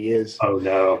tinnitus really is. Oh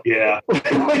no. Yeah. Like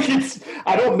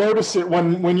I don't notice it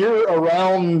when you're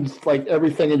around like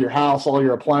everything in your house, all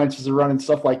your appliances are running,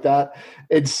 stuff like that.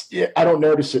 I don't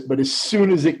notice it, but as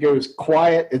soon as it goes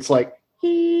quiet, it's like,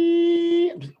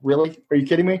 really? Are you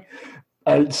kidding me?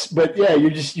 But yeah,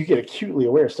 you get acutely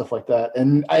aware of stuff like that.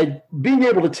 And being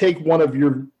able to take one of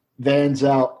your vans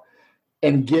out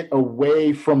and get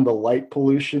away from the light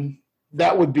pollution,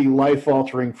 that would be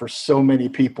life-altering for so many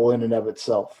people in and of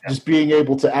itself. Just being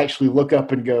able to actually look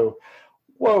up and go,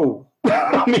 whoa.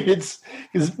 I mean, it's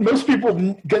because most people,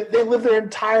 they live their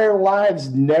entire lives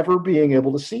never being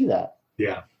able to see that.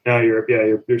 Yeah. No,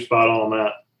 you're spot on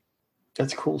that.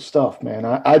 That's cool stuff, man.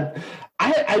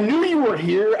 I knew you were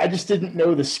here. I just didn't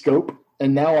know the scope.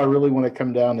 And now I really want to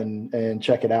come down and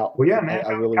check it out. Well, yeah, man.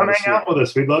 I really come hang out with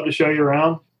us. We'd love to show you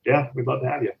around. Yeah, we'd love to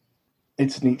have you.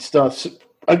 It's neat stuff. So,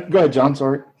 go ahead, John.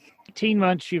 Sorry. 18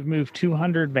 months, you've moved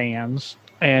 200 vans,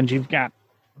 and you've got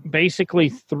basically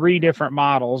 3 different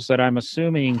models that I'm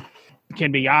assuming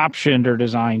can be optioned or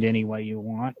designed any way you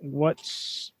want.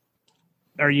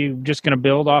 Are you just going to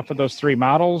build off of those 3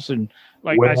 models? And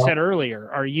like I said earlier,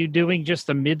 are you doing just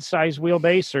the mid-size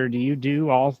wheelbase, or do you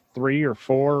do all 3 or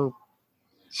 4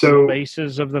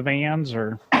 bases of the vans?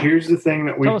 Or here's the thing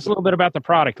that tell us a little bit about the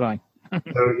product line.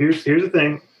 So here's the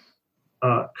thing.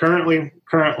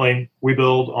 Currently, we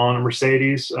build on a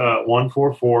Mercedes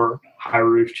 144 high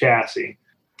roof chassis.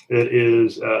 It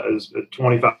is a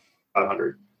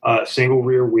 2500 single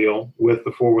rear wheel with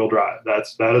the 4-wheel drive.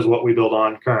 That is what we build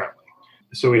on currently.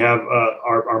 So we have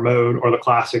our mode, or the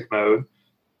classic mode,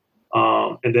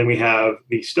 and then we have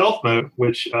the stealth mode,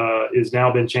 which is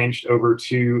now been changed over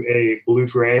to a blue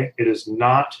gray. It is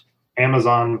not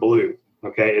Amazon blue.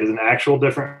 Okay, it is an actual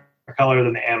different color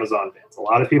than the Amazon vans. A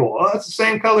lot of people, it's the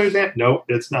same color as that. Nope,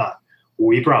 it's not.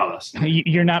 We promise.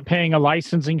 You're not paying a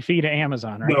licensing fee to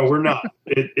Amazon, right? No, we're not.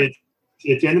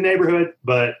 It's in the neighborhood,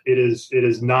 but it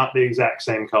is not the exact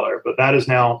same color. But that has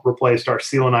now replaced our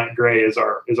selenite gray as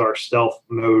our stealth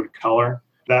mode color.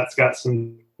 That's got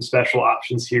some special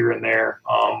options here and there,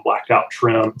 blacked out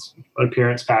trims,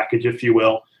 appearance package, if you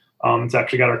will. It's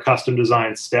actually got our custom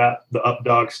design step, the up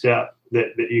dog step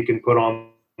that you can put on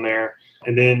there.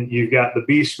 And then you've got the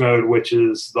beast mode, which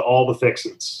is all the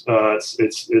fixins.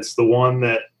 It's the one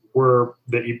that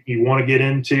you want to get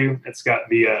into. It's got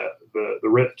the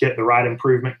RIP kit, the ride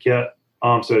improvement kit.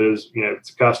 So it is, it's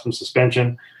a custom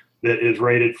suspension that is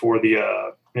rated for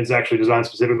it's actually designed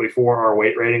specifically for our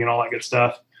weight rating and all that good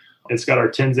stuff. It's got our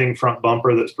Tenzing front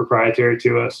bumper that's proprietary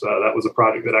to us. That was a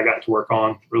project that I got to work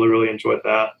on. Really, really enjoyed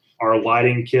that. Our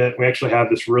lighting kit, we actually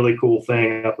have this really cool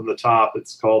thing up on the top.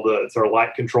 It's called it's our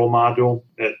light control module.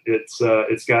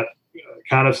 It's got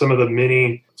kind of some of the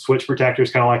mini switch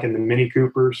protectors, kind of like in the Mini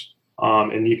Coopers.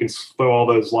 And you can throw all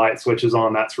those light switches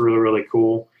on. That's really, really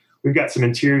cool. We've got some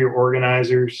interior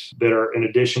organizers that are in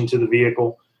addition to the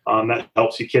vehicle. That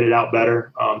helps you kit it out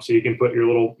better. So you can put your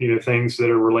little, things that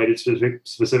are related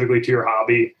specifically to your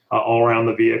hobby all around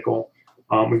the vehicle.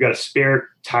 We've got a spare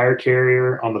tire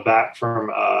carrier on the back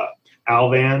from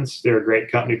Alvans. They're a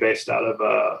great company based out of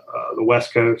the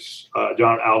West Coast.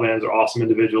 John Alvans are awesome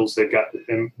individuals.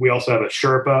 And we also have a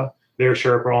Sherpa. They're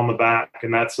Sherpa on the back,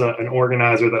 and that's an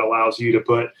organizer that allows you to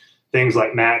put things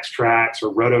like Max Tracks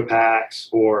or Rotopacks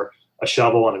or a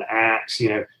shovel and an axe,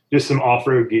 just some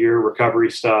off-road gear,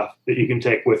 recovery stuff that you can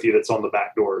take with you that's on the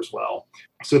back door as well.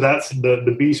 So that's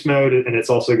the beast mode, and it's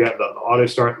also got the auto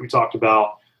start that we talked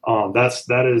about.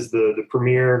 That is the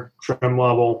premier trim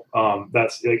level.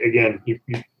 That's, again,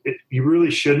 you really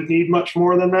shouldn't need much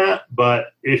more than that,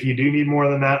 but if you do need more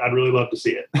than that, I'd really love to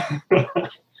see it.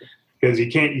 Because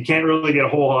you can't really get a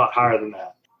whole lot higher than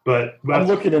that. But I'm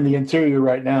looking in the interior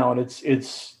right now, and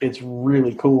it's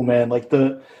really cool, man. Like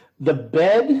the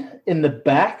bed in the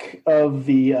back of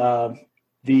the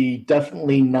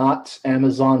definitely not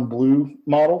Amazon Blue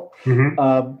model.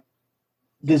 Mm-hmm.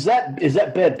 Is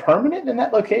that bed permanent in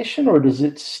that location, or does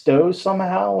it stow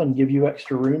somehow and give you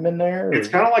extra room in there? Or? It's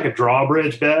kind of like a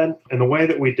drawbridge bed, and the way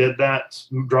that we did that,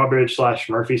 drawbridge /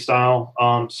 Murphy style.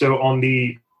 So on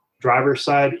the driver's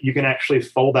side, you can actually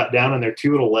fold that down, and there are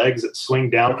two little legs that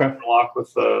swing down and lock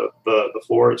with the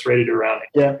floor. It's rated around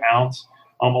 8 pounds.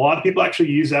 A lot of people actually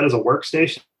use that as a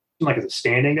workstation, like as a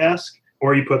standing desk,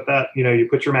 or you put that, you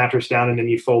put your mattress down and then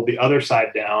you fold the other side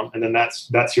down, and then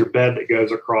that's your bed that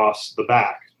goes across the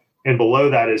back. And below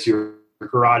that is your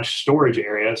garage storage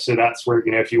area. So that's where,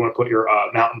 if you want to put your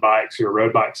mountain bikes, your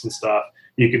road bikes and stuff,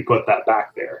 you can put that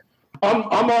back there. I'm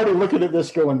already looking at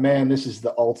this going, man, this is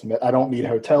the ultimate. I don't need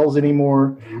hotels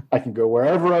anymore. I can go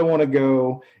wherever I want to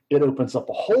go. It opens up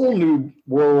a whole new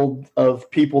world of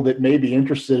people that may be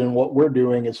interested in what we're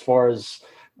doing as far as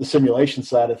the simulation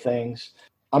side of things.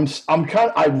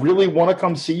 I really want to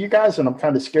come see you guys, and I'm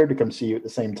kind of scared to come see you at the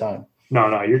same time.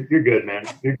 No, you're good, man.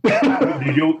 You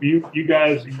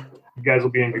guys will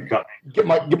be in good company. Get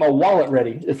my wallet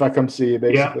ready if I come see you,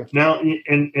 basically. Yeah. Now,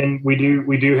 and we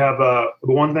do have the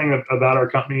one thing about our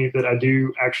company that I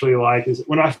do actually like is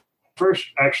when I first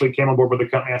actually came on board with the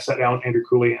company, I sat down with Andrew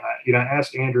Cooley, and I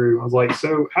asked Andrew, I was like,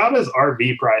 so how does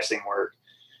RV pricing work?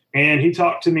 And he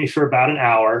talked to me for about an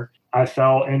hour. I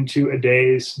fell into a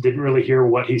daze, didn't really hear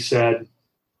what he said.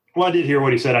 Well, I did hear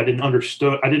what he said. I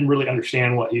didn't really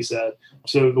understand what he said.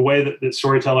 So the way that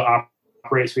Storyteller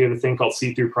operates, we have a thing called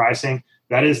see-through pricing.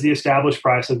 That is the established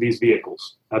price of these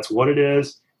vehicles. That's what it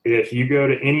is. If you go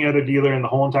to any other dealer in the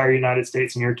whole entire United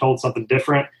States and you're told something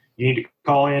different, you need to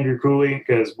call Andrew Cooley,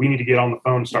 because we need to get on the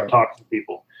phone and start talking to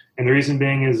people. And the reason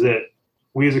being is that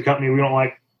we as a company, we don't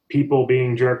like people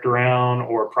being jerked around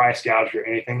or price gouged or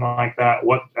anything like that.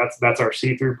 That's our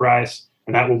see-through price,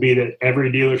 and that will be at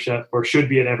every dealership, or should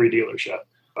be at every dealership.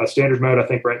 A standard mode, I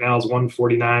think right now is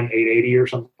 $149,880 or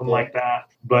something like that.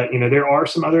 But there are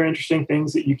some other interesting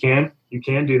things that you can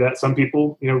do that. Some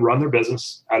people run their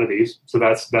business out of these, so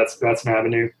that's an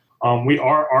avenue. We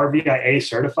are RVIA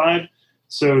certified,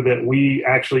 so that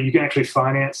you can actually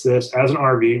finance this as an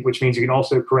RV, which means you can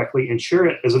also correctly insure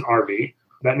it as an RV.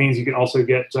 That means you can also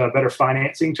get better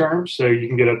financing terms, so you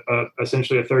can get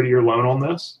essentially a 30-year loan on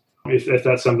this, if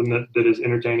that's something that is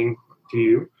entertaining to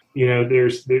you.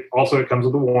 Also it comes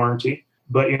with a warranty.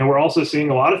 But we're also seeing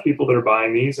a lot of people that are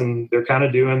buying these, and they're kind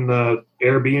of doing the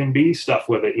Airbnb stuff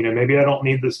with it. Maybe I don't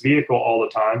need this vehicle all the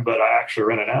time, but I actually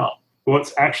rent it out.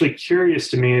 What's actually curious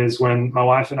to me is when my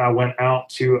wife and I went out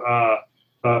to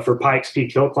for Pikes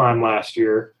Peak Hill Climb last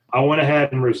year, I went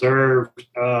ahead and reserved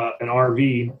an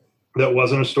RV that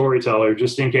wasn't a Storyteller,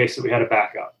 just in case that we had a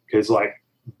backup. Because,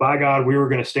 by God, we were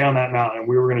going to stay on that mountain and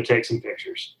we were going to take some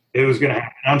pictures. It was going to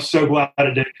happen. I'm so glad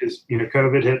it did, because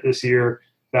COVID hit this year.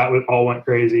 That all went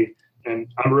crazy, and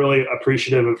I'm really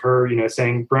appreciative of her,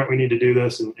 saying, Brent, we need to do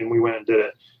this, and we went and did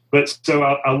it. But so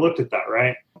I looked at that,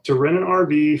 right? To rent an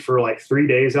RV for 3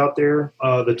 days out there,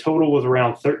 the total was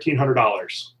around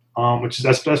 $1,300, which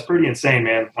that's pretty insane,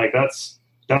 man. That's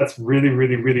really,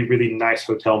 really, really, really nice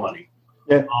hotel money.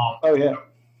 Yeah. Oh yeah.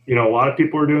 A lot of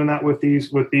people are doing that with these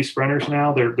Sprinters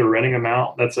now. They're renting them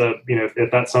out. That's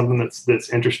if that's something that's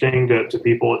interesting to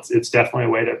people, it's definitely a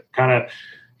way to kind of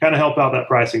help out that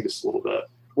pricing just a little bit.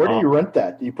 Where do you rent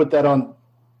that? Do you put that on?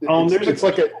 It's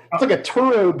like a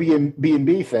Turo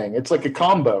B&B thing. It's like a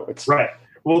combo. It's right.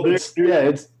 Well, it's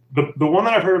the one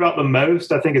that I've heard about the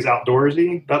most, I think, is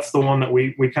Outdoorsy. That's the one that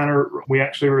we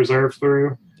actually reserved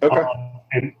through. Okay.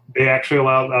 And they actually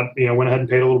allowed, went ahead and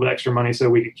paid a little bit extra money so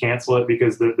we could cancel it,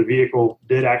 because the vehicle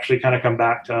did actually kind of come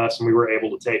back to us and we were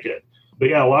able to take it. But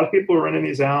yeah, a lot of people are renting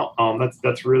these out.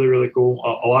 That's really, really cool.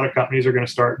 A lot of companies are going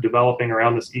to start developing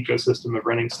around this ecosystem of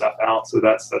renting stuff out. So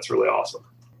that's really awesome.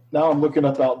 Now I'm looking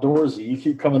up Outdoorsy. You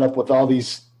keep coming up with all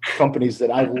these companies that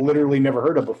I've literally never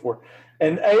heard of before.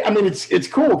 And I mean, it's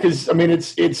cool because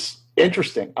it's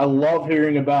interesting. I love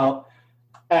hearing about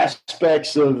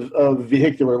aspects of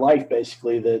vehicular life,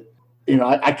 basically, that,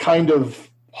 I kind of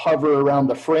hover around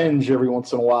the fringe every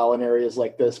once in a while in areas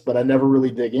like this, but I never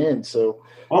really dig in. So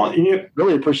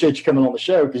really appreciate you coming on the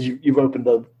show, because you've opened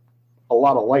a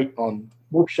lot of light on,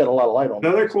 shed a lot of light on.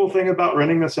 Another cool thing about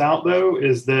renting this out, though,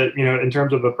 is that, in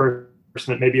terms of a person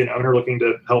that may be an owner looking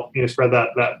to help, spread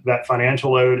that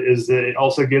financial load, is that it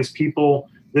also gives people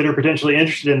that are potentially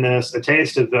interested in this a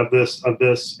taste of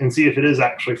this and see if it is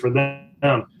actually for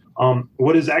them.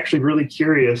 What is actually really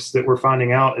curious that we're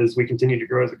finding out as we continue to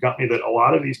grow as a company, that a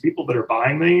lot of these people that are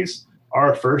buying these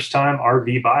are first-time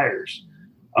RV buyers,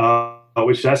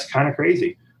 which that's kind of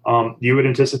crazy. You would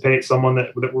anticipate someone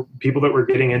people that were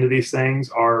getting into these things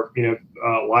are,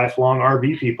 lifelong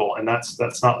RV people, and that's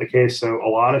not the case. So a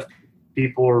lot of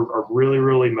people are really,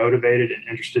 really motivated and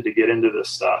interested to get into this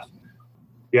stuff.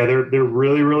 Yeah, they're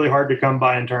really, really hard to come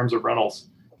by in terms of rentals.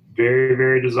 Very,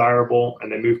 very desirable,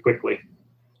 and they move quickly.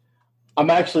 I'm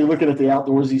actually looking at the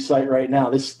Outdoorsy site right now.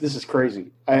 This is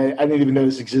crazy. I didn't even know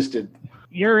this existed.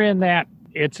 You're in that.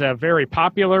 It's a very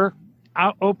popular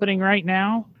opening right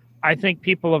now. I think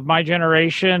people of my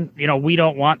generation, we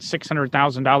don't want $600,000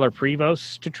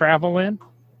 Prevost to travel in.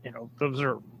 Those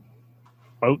are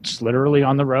boats literally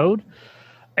on the road.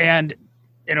 And,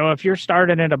 if you're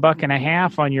starting at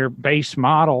 $1.50 on your base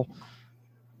model,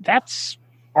 that's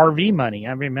RV money.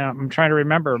 I mean, I'm trying to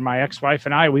remember, my ex-wife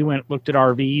and I, we looked at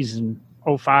RVs in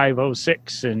 05,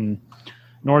 06 in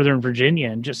Northern Virginia,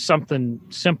 and just something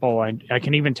simple. I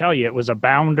can even tell you, it was a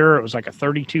Bounder. It was like a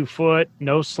 32-foot,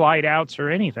 no slide outs or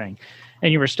anything.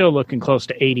 And you were still looking close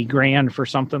to $80,000 for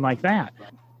something like that.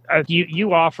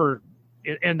 You offer,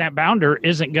 and that Bounder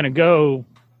isn't going to go,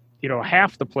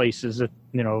 half the places that,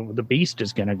 the Beast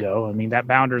is going to go. I mean, that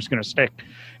Bounder is going to stick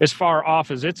as far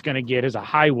off as it's going to get as a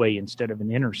highway instead of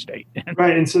an interstate.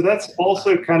 Right. And so that's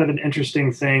also kind of an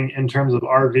interesting thing in terms of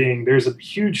RVing. There's a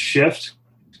huge shift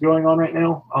going on right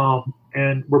now.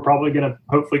 And we're probably going to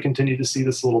hopefully continue to see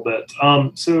this a little bit.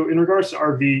 So in regards to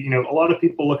RV, a lot of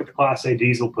people look at the Class A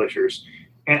diesel pushers,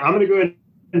 and I'm going to go ahead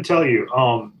and tell you,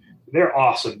 they're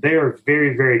awesome. They are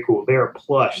very, very cool. They are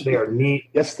plush. They are neat.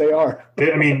 Yes, they are.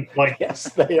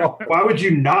 Yes, they are. Why would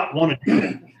you not want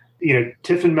to?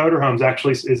 Tiffin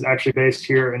Motorhomes is actually based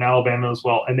here in Alabama as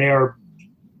well, and they are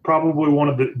probably one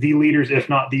of the leaders, if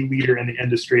not the leader in the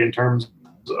industry in terms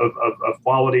of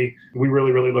quality. We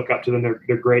really, really look up to them.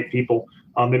 They're great people.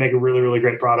 They make a really, really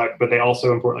great product, but they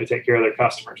also importantly take care of their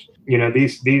customers.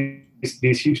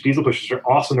 These huge diesel pushers are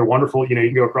awesome. They're wonderful. You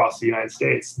can go across the United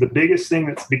States. The biggest thing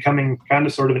that's becoming kind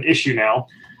of sort of an issue now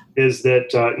is that,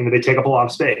 they take up a lot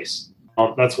of space.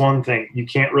 That's one thing. You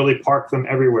can't really park them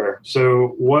everywhere.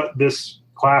 So what this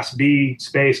Class B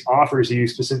space offers you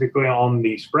specifically on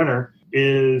the Sprinter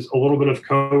is a little bit of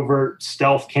covert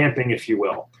stealth camping, if you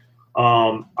will.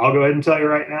 I'll go ahead and tell you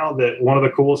right now that one of the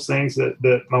coolest things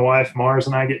that my wife Mars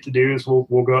and I get to do is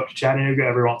we'll go up to Chattanooga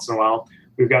every once in a while.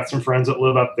 We've got some friends that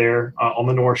live up there on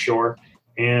the North Shore,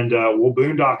 and we'll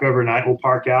boondock overnight. We'll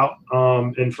park out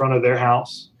in front of their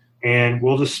house, and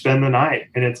we'll just spend the night.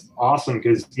 And it's awesome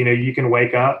because, you can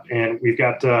wake up, and we've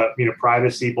got,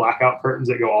 privacy blackout curtains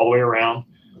that go all the way around.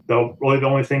 Really the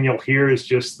only thing you'll hear is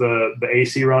just the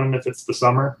AC running if it's the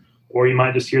summer, or you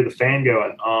might just hear the fan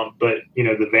going. But,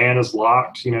 the van is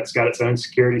locked. It's got its own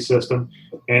security system,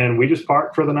 and we just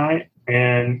park for the night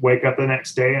and wake up the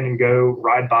next day and go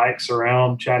ride bikes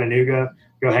around Chattanooga,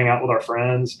 go hang out with our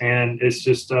friends. And it's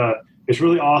just, it's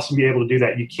really awesome to be able to do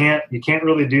that. You can't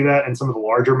really do that in some of the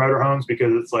larger motorhomes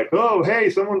because it's like, oh,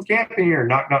 hey, someone's camping here.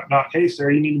 Knock, knock, knock. Hey,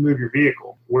 sir, you need to move your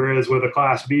vehicle. Whereas with a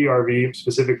Class B RV,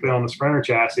 specifically on the Sprinter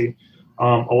chassis, a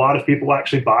lot of people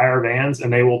actually buy our vans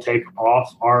and they will take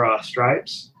off our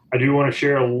stripes. I do want to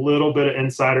share a little bit of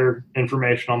insider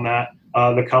information on that.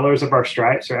 The colors of our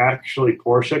stripes are actually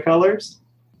Porsche colors.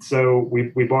 So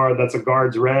we borrowed, that's a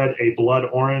Guards red, a blood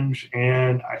orange,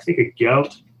 and I think a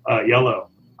goat yellow.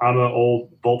 I'm an old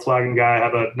Volkswagen guy. I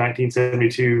have a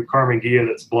 1972 Carmen Ghia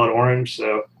that's blood orange.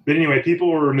 But anyway,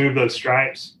 people will remove those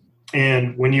stripes.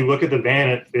 And when you look at the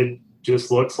van, it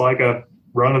just looks like a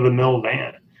run-of-the-mill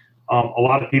van. A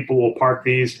lot of people will park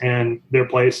these in their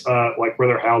place, like where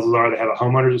their houses are. They have a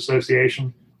homeowners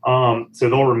association. So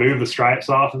they'll remove the stripes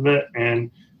off of it.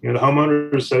 And, the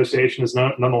homeowners association is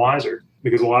none the wiser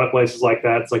because a lot of places like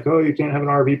that, it's like, oh, you can't have an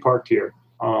RV parked here.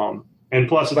 And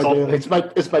plus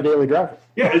it's my daily driver.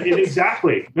 Yeah,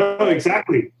 exactly. No,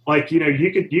 exactly. Like,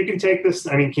 you can take this.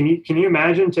 I mean, can you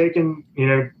imagine taking,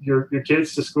 your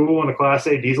kids to school in a Class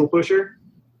A diesel pusher?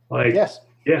 Like, yes.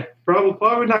 Yeah,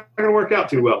 probably not going to work out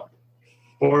too well.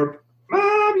 Or,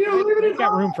 Mom, leave You've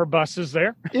got room for buses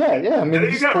there. Yeah. I mean,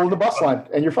 you just pull the bus line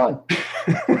and you're fine.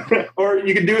 Or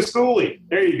you can do a schoolie.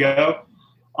 There you go.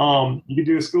 You can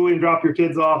do a schoolie and drop your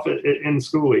kids off in the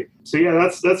schoolie. So yeah,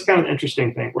 that's kind of an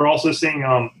interesting thing. We're also seeing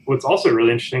what's also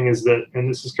really interesting is that, and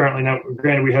this is currently now,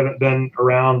 granted we haven't been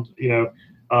around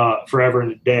forever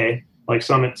and a day like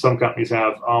some companies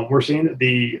have. We're seeing that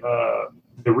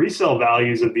the resale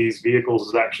values of these vehicles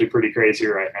is actually pretty crazy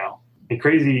right now. And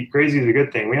crazy is a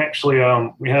good thing. We actually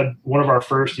we had one of our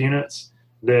first units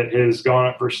that has gone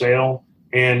up for sale.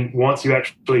 And once you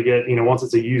actually get, once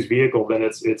it's a used vehicle, then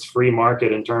it's free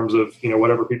market in terms of,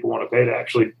 whatever people want to pay.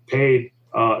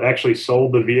 To actually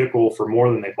sold the vehicle for more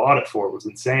than they bought it for. It was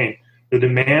insane. The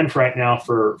demand right now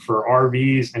for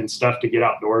RVs and stuff to get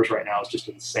outdoors right now is just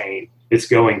insane. It's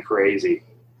going crazy.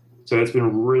 So it's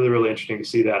been really, really interesting to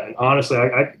see that. And honestly,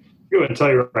 I go ahead and tell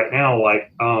you right now,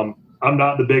 I'm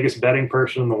not the biggest betting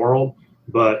person in the world.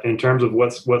 But in terms of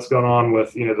what's going on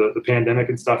with, the pandemic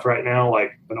and stuff right now,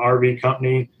 like an RV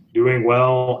company doing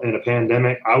well in a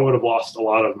pandemic, I would have lost a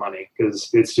lot of money because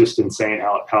it's just insane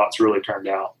how it's really turned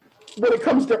out. What it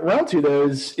comes around to, though,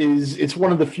 is it's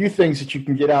one of the few things that you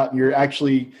can get out and you're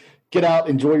actually get out,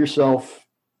 enjoy yourself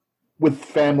with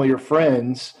family or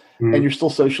friends, and you're still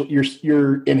social.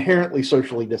 You're inherently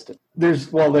socially distant. There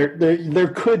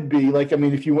could be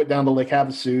if you went down to Lake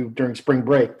Havasu during spring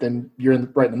break, then you're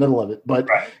right in the middle of it. But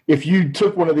if you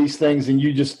took one of these things and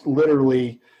you just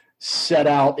literally set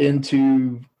out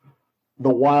into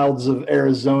the wilds of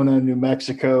Arizona, New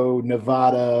Mexico,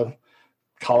 Nevada,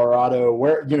 Colorado,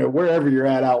 wherever you're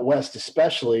at out west,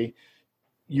 especially,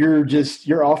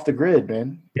 you're off the grid,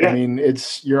 man. Yeah. I mean,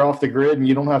 you're off the grid and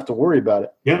you don't have to worry about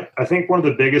it. Yeah. I think one of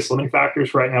the biggest limiting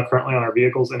factors right now currently on our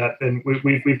vehicles, and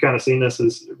we've kind of seen this,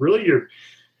 is really you're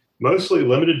mostly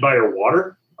limited by your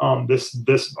water. Our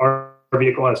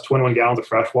vehicle has 21 gallons of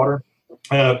fresh water.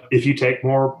 If you take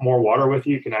more water with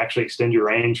you, you can actually extend your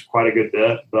range quite a good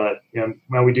bit. But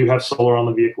we do have solar on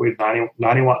the vehicle. We have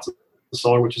 90 watts of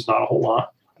solar, which is not a whole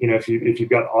lot. If you've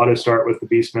got auto start with the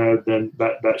beast mode, then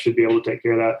that should be able to take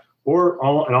care of that. Or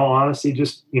in all honesty,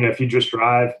 just if you just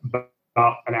drive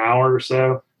about an hour or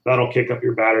so, that'll kick up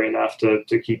your battery enough to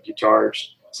keep you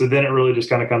charged. So then it really just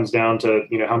kind of comes down to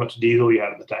how much diesel you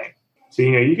have in the tank. So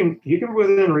you can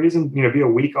within reason be a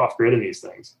week off grid in these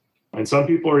things. And some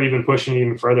people are even pushing it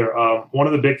even further. One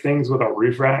of the big things with our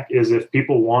roof rack is if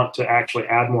people want to actually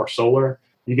add more solar,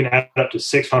 you can add up to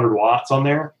 600 watts on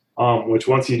there. Which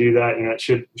once you do that,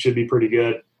 it should be pretty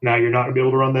good. Now you're not gonna be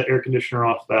able to run the air conditioner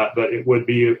off that, but it would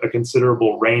be a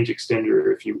considerable range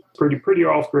extender if you pretty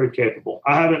off grid capable.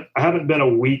 I haven't been a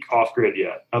week off grid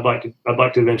yet. I'd like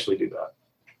to eventually do that.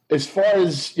 As far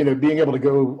as being able to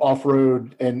go off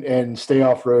road and stay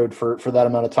off road for that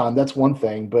amount of time, that's one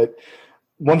thing. But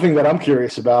one thing that I'm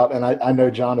curious about, and I know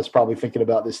John is probably thinking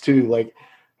about this too, like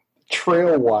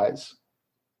trail wise,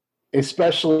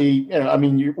 especially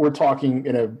we're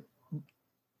talking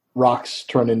rocks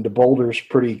turn into boulders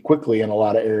pretty quickly in a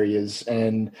lot of areas.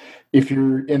 And if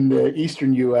you're in the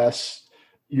eastern U.S.,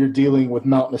 you're dealing with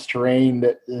mountainous terrain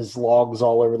that is logs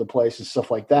all over the place and stuff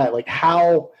like that. Like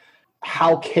how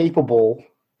capable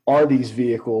are these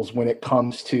vehicles when it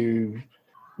comes to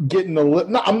getting the lift?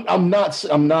 No, I'm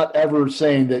not ever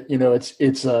saying that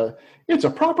it's a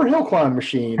proper hill climb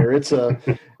machine or it's a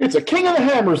King of the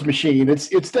Hammers machine. It's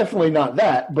definitely not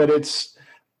that, but it's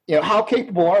how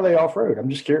capable are they off road? I'm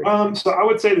just curious. So I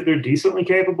would say that they're decently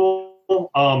capable.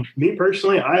 Me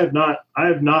personally, I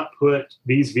have not put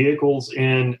these vehicles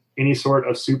in any sort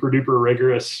of super duper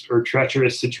rigorous or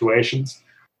treacherous situations.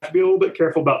 I have to be a little bit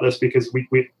careful about this because we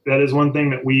that is one thing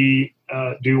that we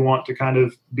do want to kind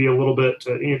of be a little bit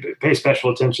pay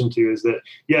special attention to, is that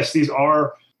yes, these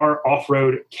are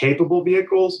off-road capable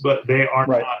vehicles, but they are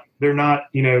not. They're not.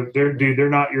 They're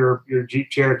not your Jeep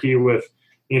Cherokee with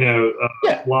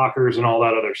lockers and all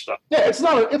that other stuff. Yeah, it's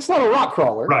not a rock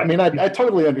crawler. Right. I mean, I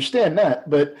totally understand that,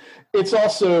 but it's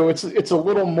also it's a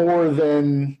little more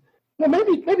than, well,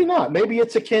 maybe not. Maybe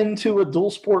it's akin to a dual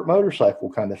sport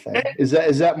motorcycle kind of thing. Is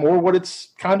that more what it's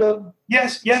kind of?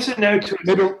 Yes and no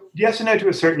to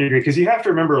a certain degree, because you have to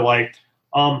remember,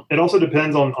 it also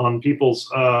depends on people's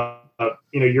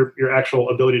your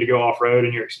actual ability to go off road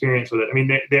and your experience with it. I mean,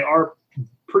 they are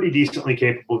pretty decently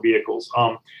capable vehicles.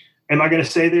 Am I going to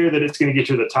say there that it's going to get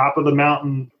you to the top of the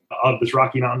mountain, of this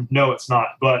rocky mountain? No, it's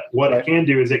not. But what it can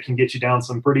do is it can get you down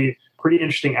some pretty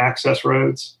interesting access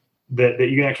roads that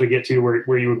you can actually get to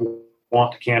where you would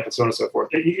want to camp and so on and so forth.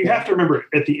 You have to remember,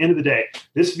 at the end of the day,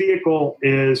 this vehicle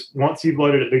is, once you've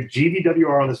loaded it, the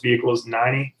GVWR on this vehicle is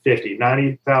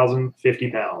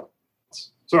 90,050 pounds.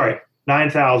 Sorry,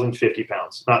 9,050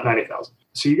 pounds, not 90,000.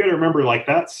 So you got to remember,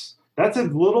 that's That's a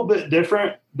little bit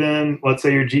different than, let's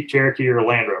say, your Jeep Cherokee or a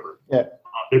Land Rover. Yeah.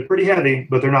 They're pretty heavy,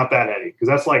 but they're not that heavy, because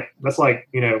that's like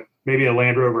maybe a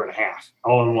Land Rover and a half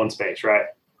all in one space, right?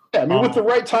 Yeah, I mean, with the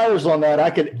right tires on that, I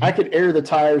could air the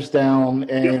tires down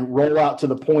and roll out to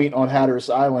the point on Hatteras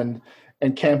Island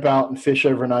and camp out and fish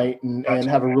overnight and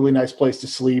have a really nice place to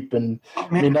sleep. And I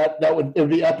mean, it would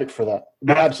be epic for that.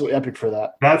 It'd be absolutely epic for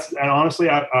that. And honestly,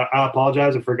 I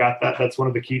apologize, I forgot that. That's one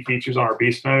of the key features on our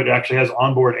Beast Mode. It actually has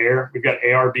onboard air. We've got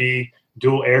ARB,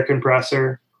 dual air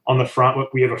compressor on the front.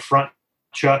 We have a front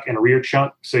chuck and a rear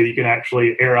chuck, so you can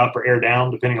actually air up or air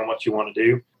down depending on what you want to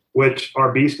do. Which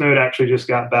our Beast Mode actually just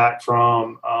got back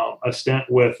from a stint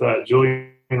with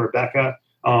Julie and Rebecca.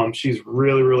 She's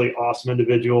really, really awesome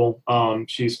individual.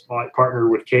 She's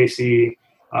partnered with Casey.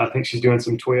 I think she's doing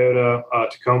some Toyota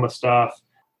Tacoma stuff.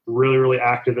 Really, really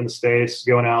active in the space,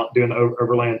 going out, doing the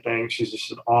overland thing. She's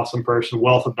just an awesome person,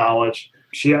 wealth of knowledge.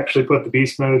 She actually put the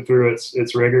Beast Mode through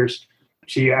its rigors.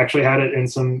 She actually had it in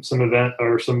some event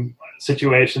or some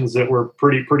situations that were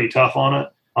pretty tough on it.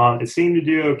 It seemed to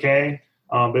do okay.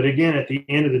 But again, at the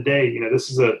end of the day, this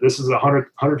is a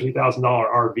 $102,000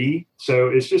 RV. So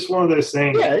it's just one of those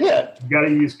things. Yeah. You got to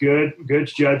use good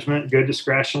judgment, good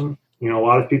discretion. A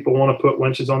lot of people want to put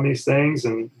winches on these things,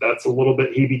 and that's a little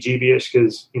bit heebie-jeebie-ish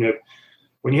because,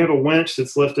 when you have a winch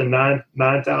that's lifting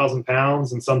 9,000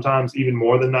 pounds and sometimes even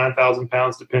more than 9,000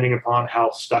 pounds, depending upon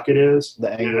how stuck it is,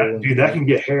 that can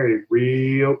get hairy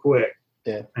real quick.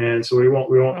 Yeah. And so we won't.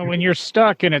 Well, when you're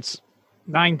stuck and it's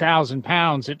 9,000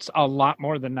 pounds, it's a lot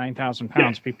more than 9,000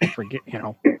 pounds. Yeah. People forget,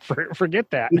 forget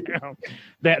that.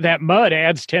 That mud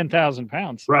adds 10,000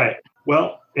 pounds. Right.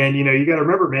 Well, and you got to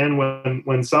remember, man,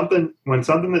 when something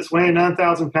that's weighing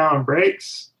 9,000 pound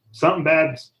breaks, something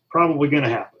bad's probably going to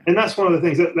happen. And that's one of the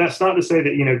things. That's not to say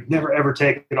that never ever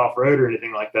take it off road or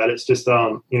anything like that. It's just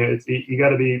you got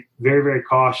to be very, very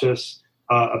cautious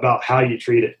about how you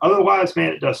treat it. Otherwise,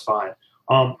 man, it does fine.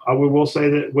 I will say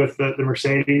that with the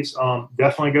Mercedes,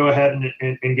 definitely go ahead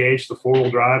and engage the four-wheel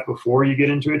drive before you get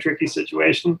into a tricky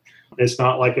situation. It's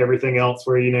not like everything else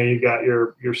where, you've got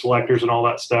your selectors and all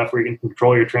that stuff where you can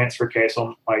control your transfer case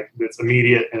on it's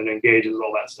immediate and it engages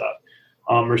all that stuff.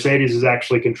 Mercedes is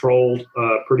actually controlled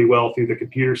pretty well through the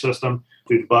computer system,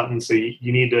 through the buttons. So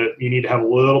you need to have a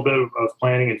little bit of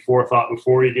planning and forethought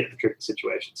before you get in the tricky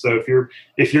situation. So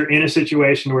if you're in a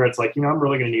situation where it's like, I'm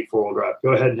really going to need four-wheel drive,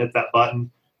 go ahead and hit that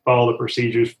button, follow the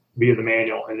procedures via the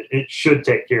manual, and it should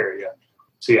take care of you.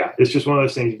 So yeah, it's just one of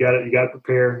those things. You got to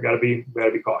prepare. You got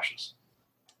to be cautious.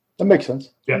 That makes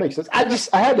sense. Yeah. That makes sense.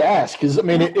 I had to ask because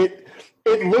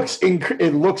it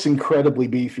looks incredibly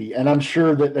beefy, and I'm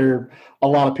sure that there are a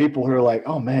lot of people who are like,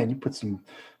 "Oh man, you put a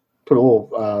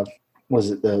little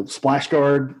the splash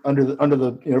guard under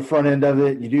the front end of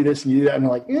it. You do this and you do that." And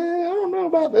I'm like, "Yeah, I don't know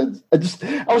about that."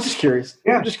 I was just curious.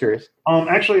 Yeah, I'm just curious.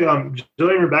 Actually,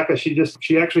 Julie and Rebecca, she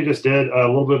actually just did a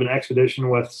little bit of an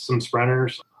expedition with some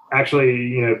sprinters.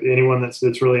 Actually, anyone that's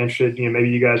really interested, maybe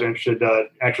you guys are interested,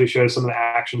 actually show some of the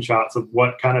action shots of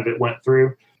what kind of it went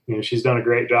through. She's done a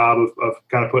great job of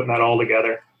kind of putting that all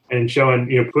together and showing,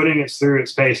 putting it through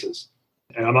its paces.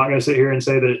 And I'm not going to sit here and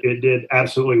say that it did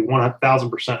absolutely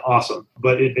 1,000% awesome,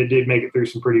 but it did make it through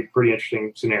some pretty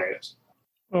interesting scenarios.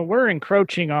 Well, we're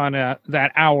encroaching on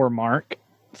that hour mark,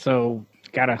 so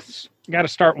gotta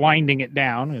start winding it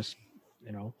down.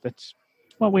 That's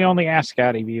what we only ask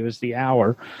out of you is the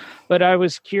hour. But I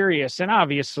was curious, and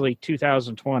obviously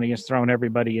 2020 has thrown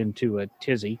everybody into a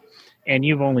tizzy. And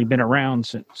you've only been around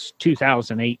since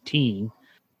 2018.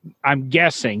 I'm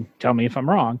guessing, tell me if I'm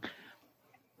wrong,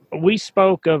 we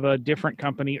spoke of a different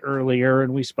company earlier,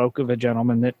 and we spoke of a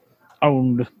gentleman that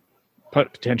owned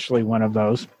potentially one of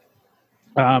those.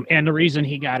 And the reason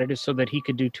he got it is so that he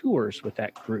could do tours with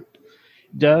that group.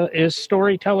 Is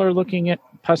Storyteller looking at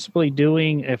possibly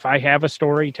doing, if I have a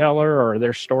storyteller or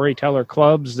there's storyteller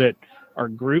clubs that are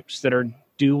groups that are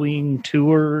doing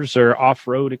tours or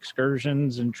off-road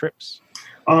excursions and trips?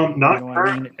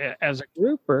 As a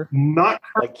group, or not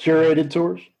like curated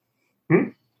tours?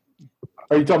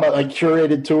 Are you talking about like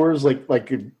curated tours,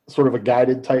 like a, sort of a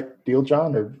guided type deal,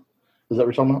 John, or is that what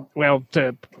you're talking about? Well,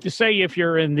 to say if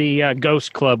you're in the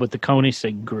Ghost Club with the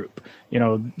Koenigsegg group,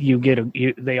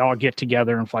 they all get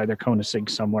together and fly their Koenigsegg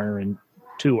somewhere and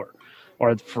tour,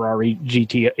 or the Ferrari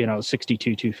GT,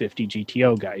 62 250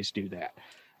 GTO guys do that.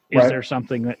 Is there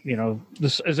something that,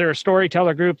 is there a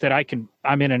storyteller group that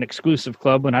I'm in an exclusive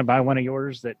club when I buy one of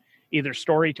yours that either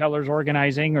Storyteller's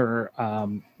organizing or,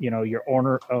 your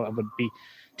owner would be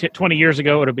 20 years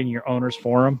ago, it would have been your owner's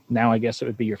forum. Now I guess it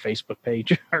would be your Facebook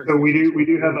page. So we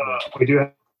do have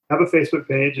a Facebook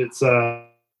page. It's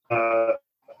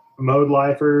Mode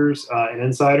Lifers and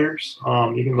Insiders.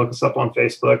 You can look us up on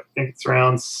Facebook. I think it's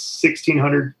around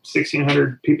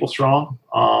 1,600 people strong.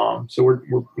 So we're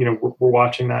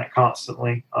watching that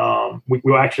constantly.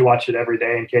 We actually watch it every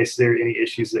day in case there are any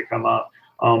issues that come up.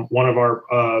 One of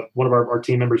our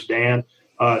team members, Dan,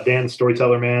 the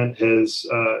storyteller man, has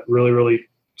really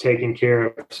taken care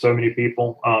of so many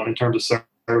people in terms of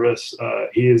service.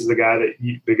 He is the guy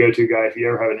the go-to guy if you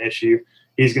ever have an issue.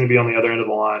 He's going to be on the other end of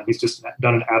the line. He's just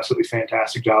done an absolutely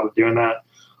fantastic job of doing that.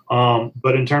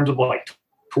 But in terms of like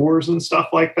tours and stuff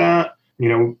like that,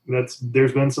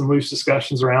 there's been some loose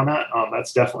discussions around that.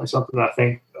 That's definitely something that I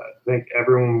think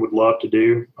everyone would love to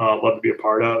do, love to be a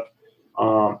part of.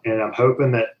 And I'm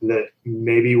hoping that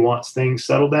maybe once things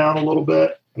settle down a little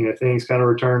bit, things kind of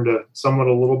return to somewhat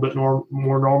a little bit more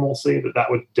normalcy,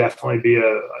 that would definitely be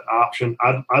an option.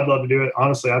 I'd love to do it.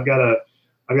 Honestly, I've got a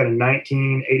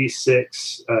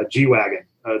 1986 G-Wagon.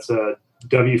 It's a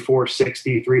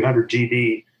W460 300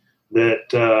 GD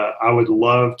that I would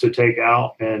love to take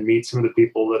out and meet some of the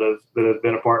people that have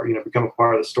been become a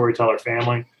part of the Storyteller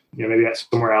family. Maybe that's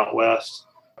somewhere out west.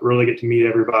 Really get to meet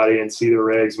everybody and see their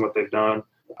rigs and what they've done.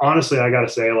 Honestly, I got to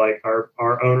say, like our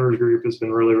owners group has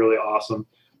been really, really awesome.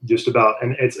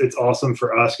 And it's awesome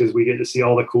for us because we get to see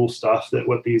all the cool stuff that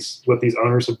what these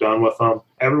owners have done with them.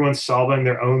 Everyone's solving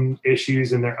their own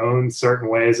issues in their own certain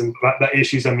ways, and by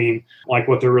issues I mean like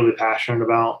what they're really passionate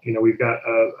about. We've got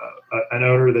an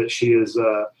owner that she is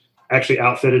actually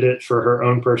outfitted it for her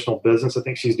own personal business. I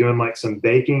think she's doing like some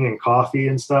baking and coffee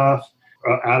and stuff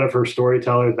out of her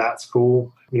Storyteller. That's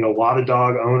cool. A lot of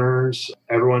dog owners.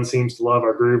 Everyone seems to love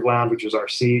our Groove Lounge, which is our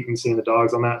seat, and seeing the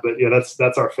dogs on that. But yeah,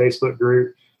 that's our Facebook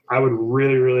group. I would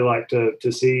really, really like to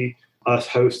see us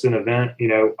host an event.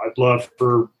 I'd love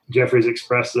for Jeffrey's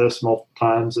expressed this multiple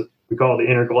times. We call it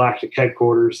the Intergalactic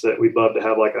Headquarters. That we'd love to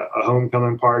have like a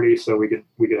homecoming party, so we could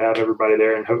have everybody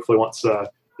there, and hopefully once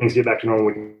things get back to normal,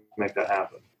 we can make that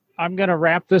happen. I'm going to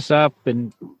wrap this up,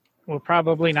 and we're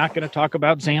probably not going to talk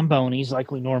about Zambonis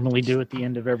like we normally do at the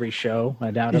end of every show.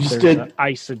 I doubt if there's an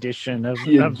ice edition of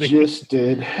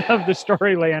the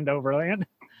Storyland Overland.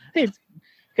 It's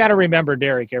got to remember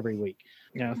Derek every week.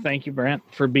 Thank you, Brent,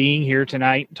 for being here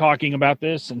tonight, talking about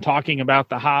this and talking about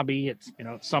the hobby. It's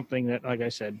it's something that, like I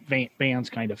said, vans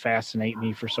kind of fascinate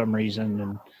me for some reason.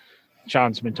 And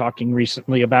Sean's been talking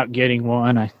recently about getting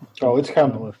one. It's coming. It's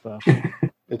coming.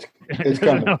 I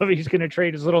don't know if he's going to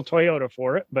trade his little Toyota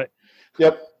for it, but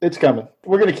yep, it's coming.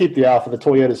 We're going to keep the Alpha. The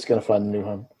Toyota's going to find a new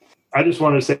home. I just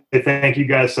wanted to say thank you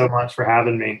guys so much for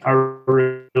having me. I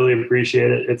really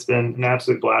appreciate it. It's been an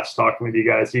absolute blast talking with you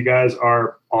guys. You guys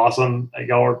are awesome.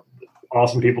 Y'all are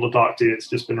awesome people to talk to. It's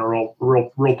just been a real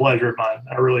pleasure of mine.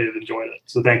 I really have enjoyed it.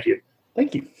 So thank you.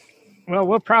 Thank you. Well,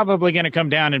 we're probably going to come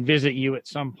down and visit you at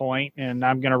some point, and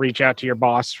I'm going to reach out to your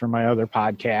boss for my other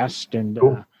podcast and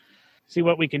cool. See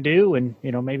what we can do. And,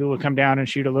 maybe we'll come down and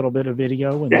shoot a little bit of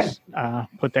video and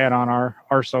put that on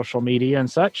our social media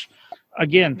and such.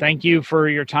 Again, thank you for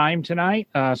your time tonight.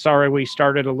 Sorry we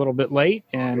started a little bit late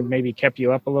and maybe kept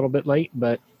you up a little bit late,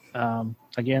 but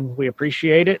again, we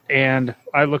appreciate it. And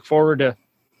I look forward to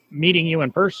meeting you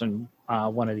in person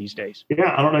one of these days.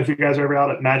 Yeah, I don't know if you guys are ever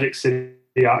out at Magic City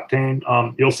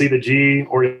Octane. You'll see the G,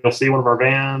 or you'll see one of our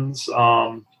vans.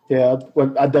 Yeah,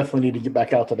 I definitely need to get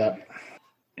back out to that.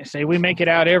 I say we make it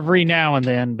out every now and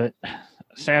then, but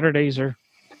Saturdays are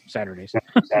Saturdays.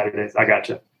 Saturdays, I got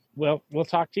you. Well, we'll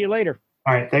talk to you later.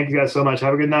 All right. Thank you guys so much.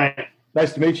 Have a good night.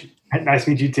 Nice to meet you. Nice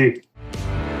to meet you too.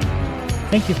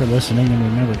 Thank you for listening, and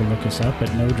remember to look us up at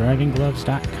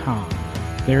NoDrivingGloves.com.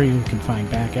 There you can find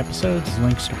back episodes,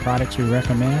 links to products we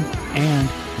recommend, and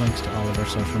links to all of our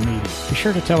social media. Be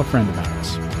sure to tell a friend about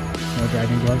us. No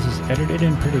Driving Gloves is edited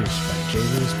and produced by J.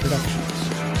 Lewis Productions.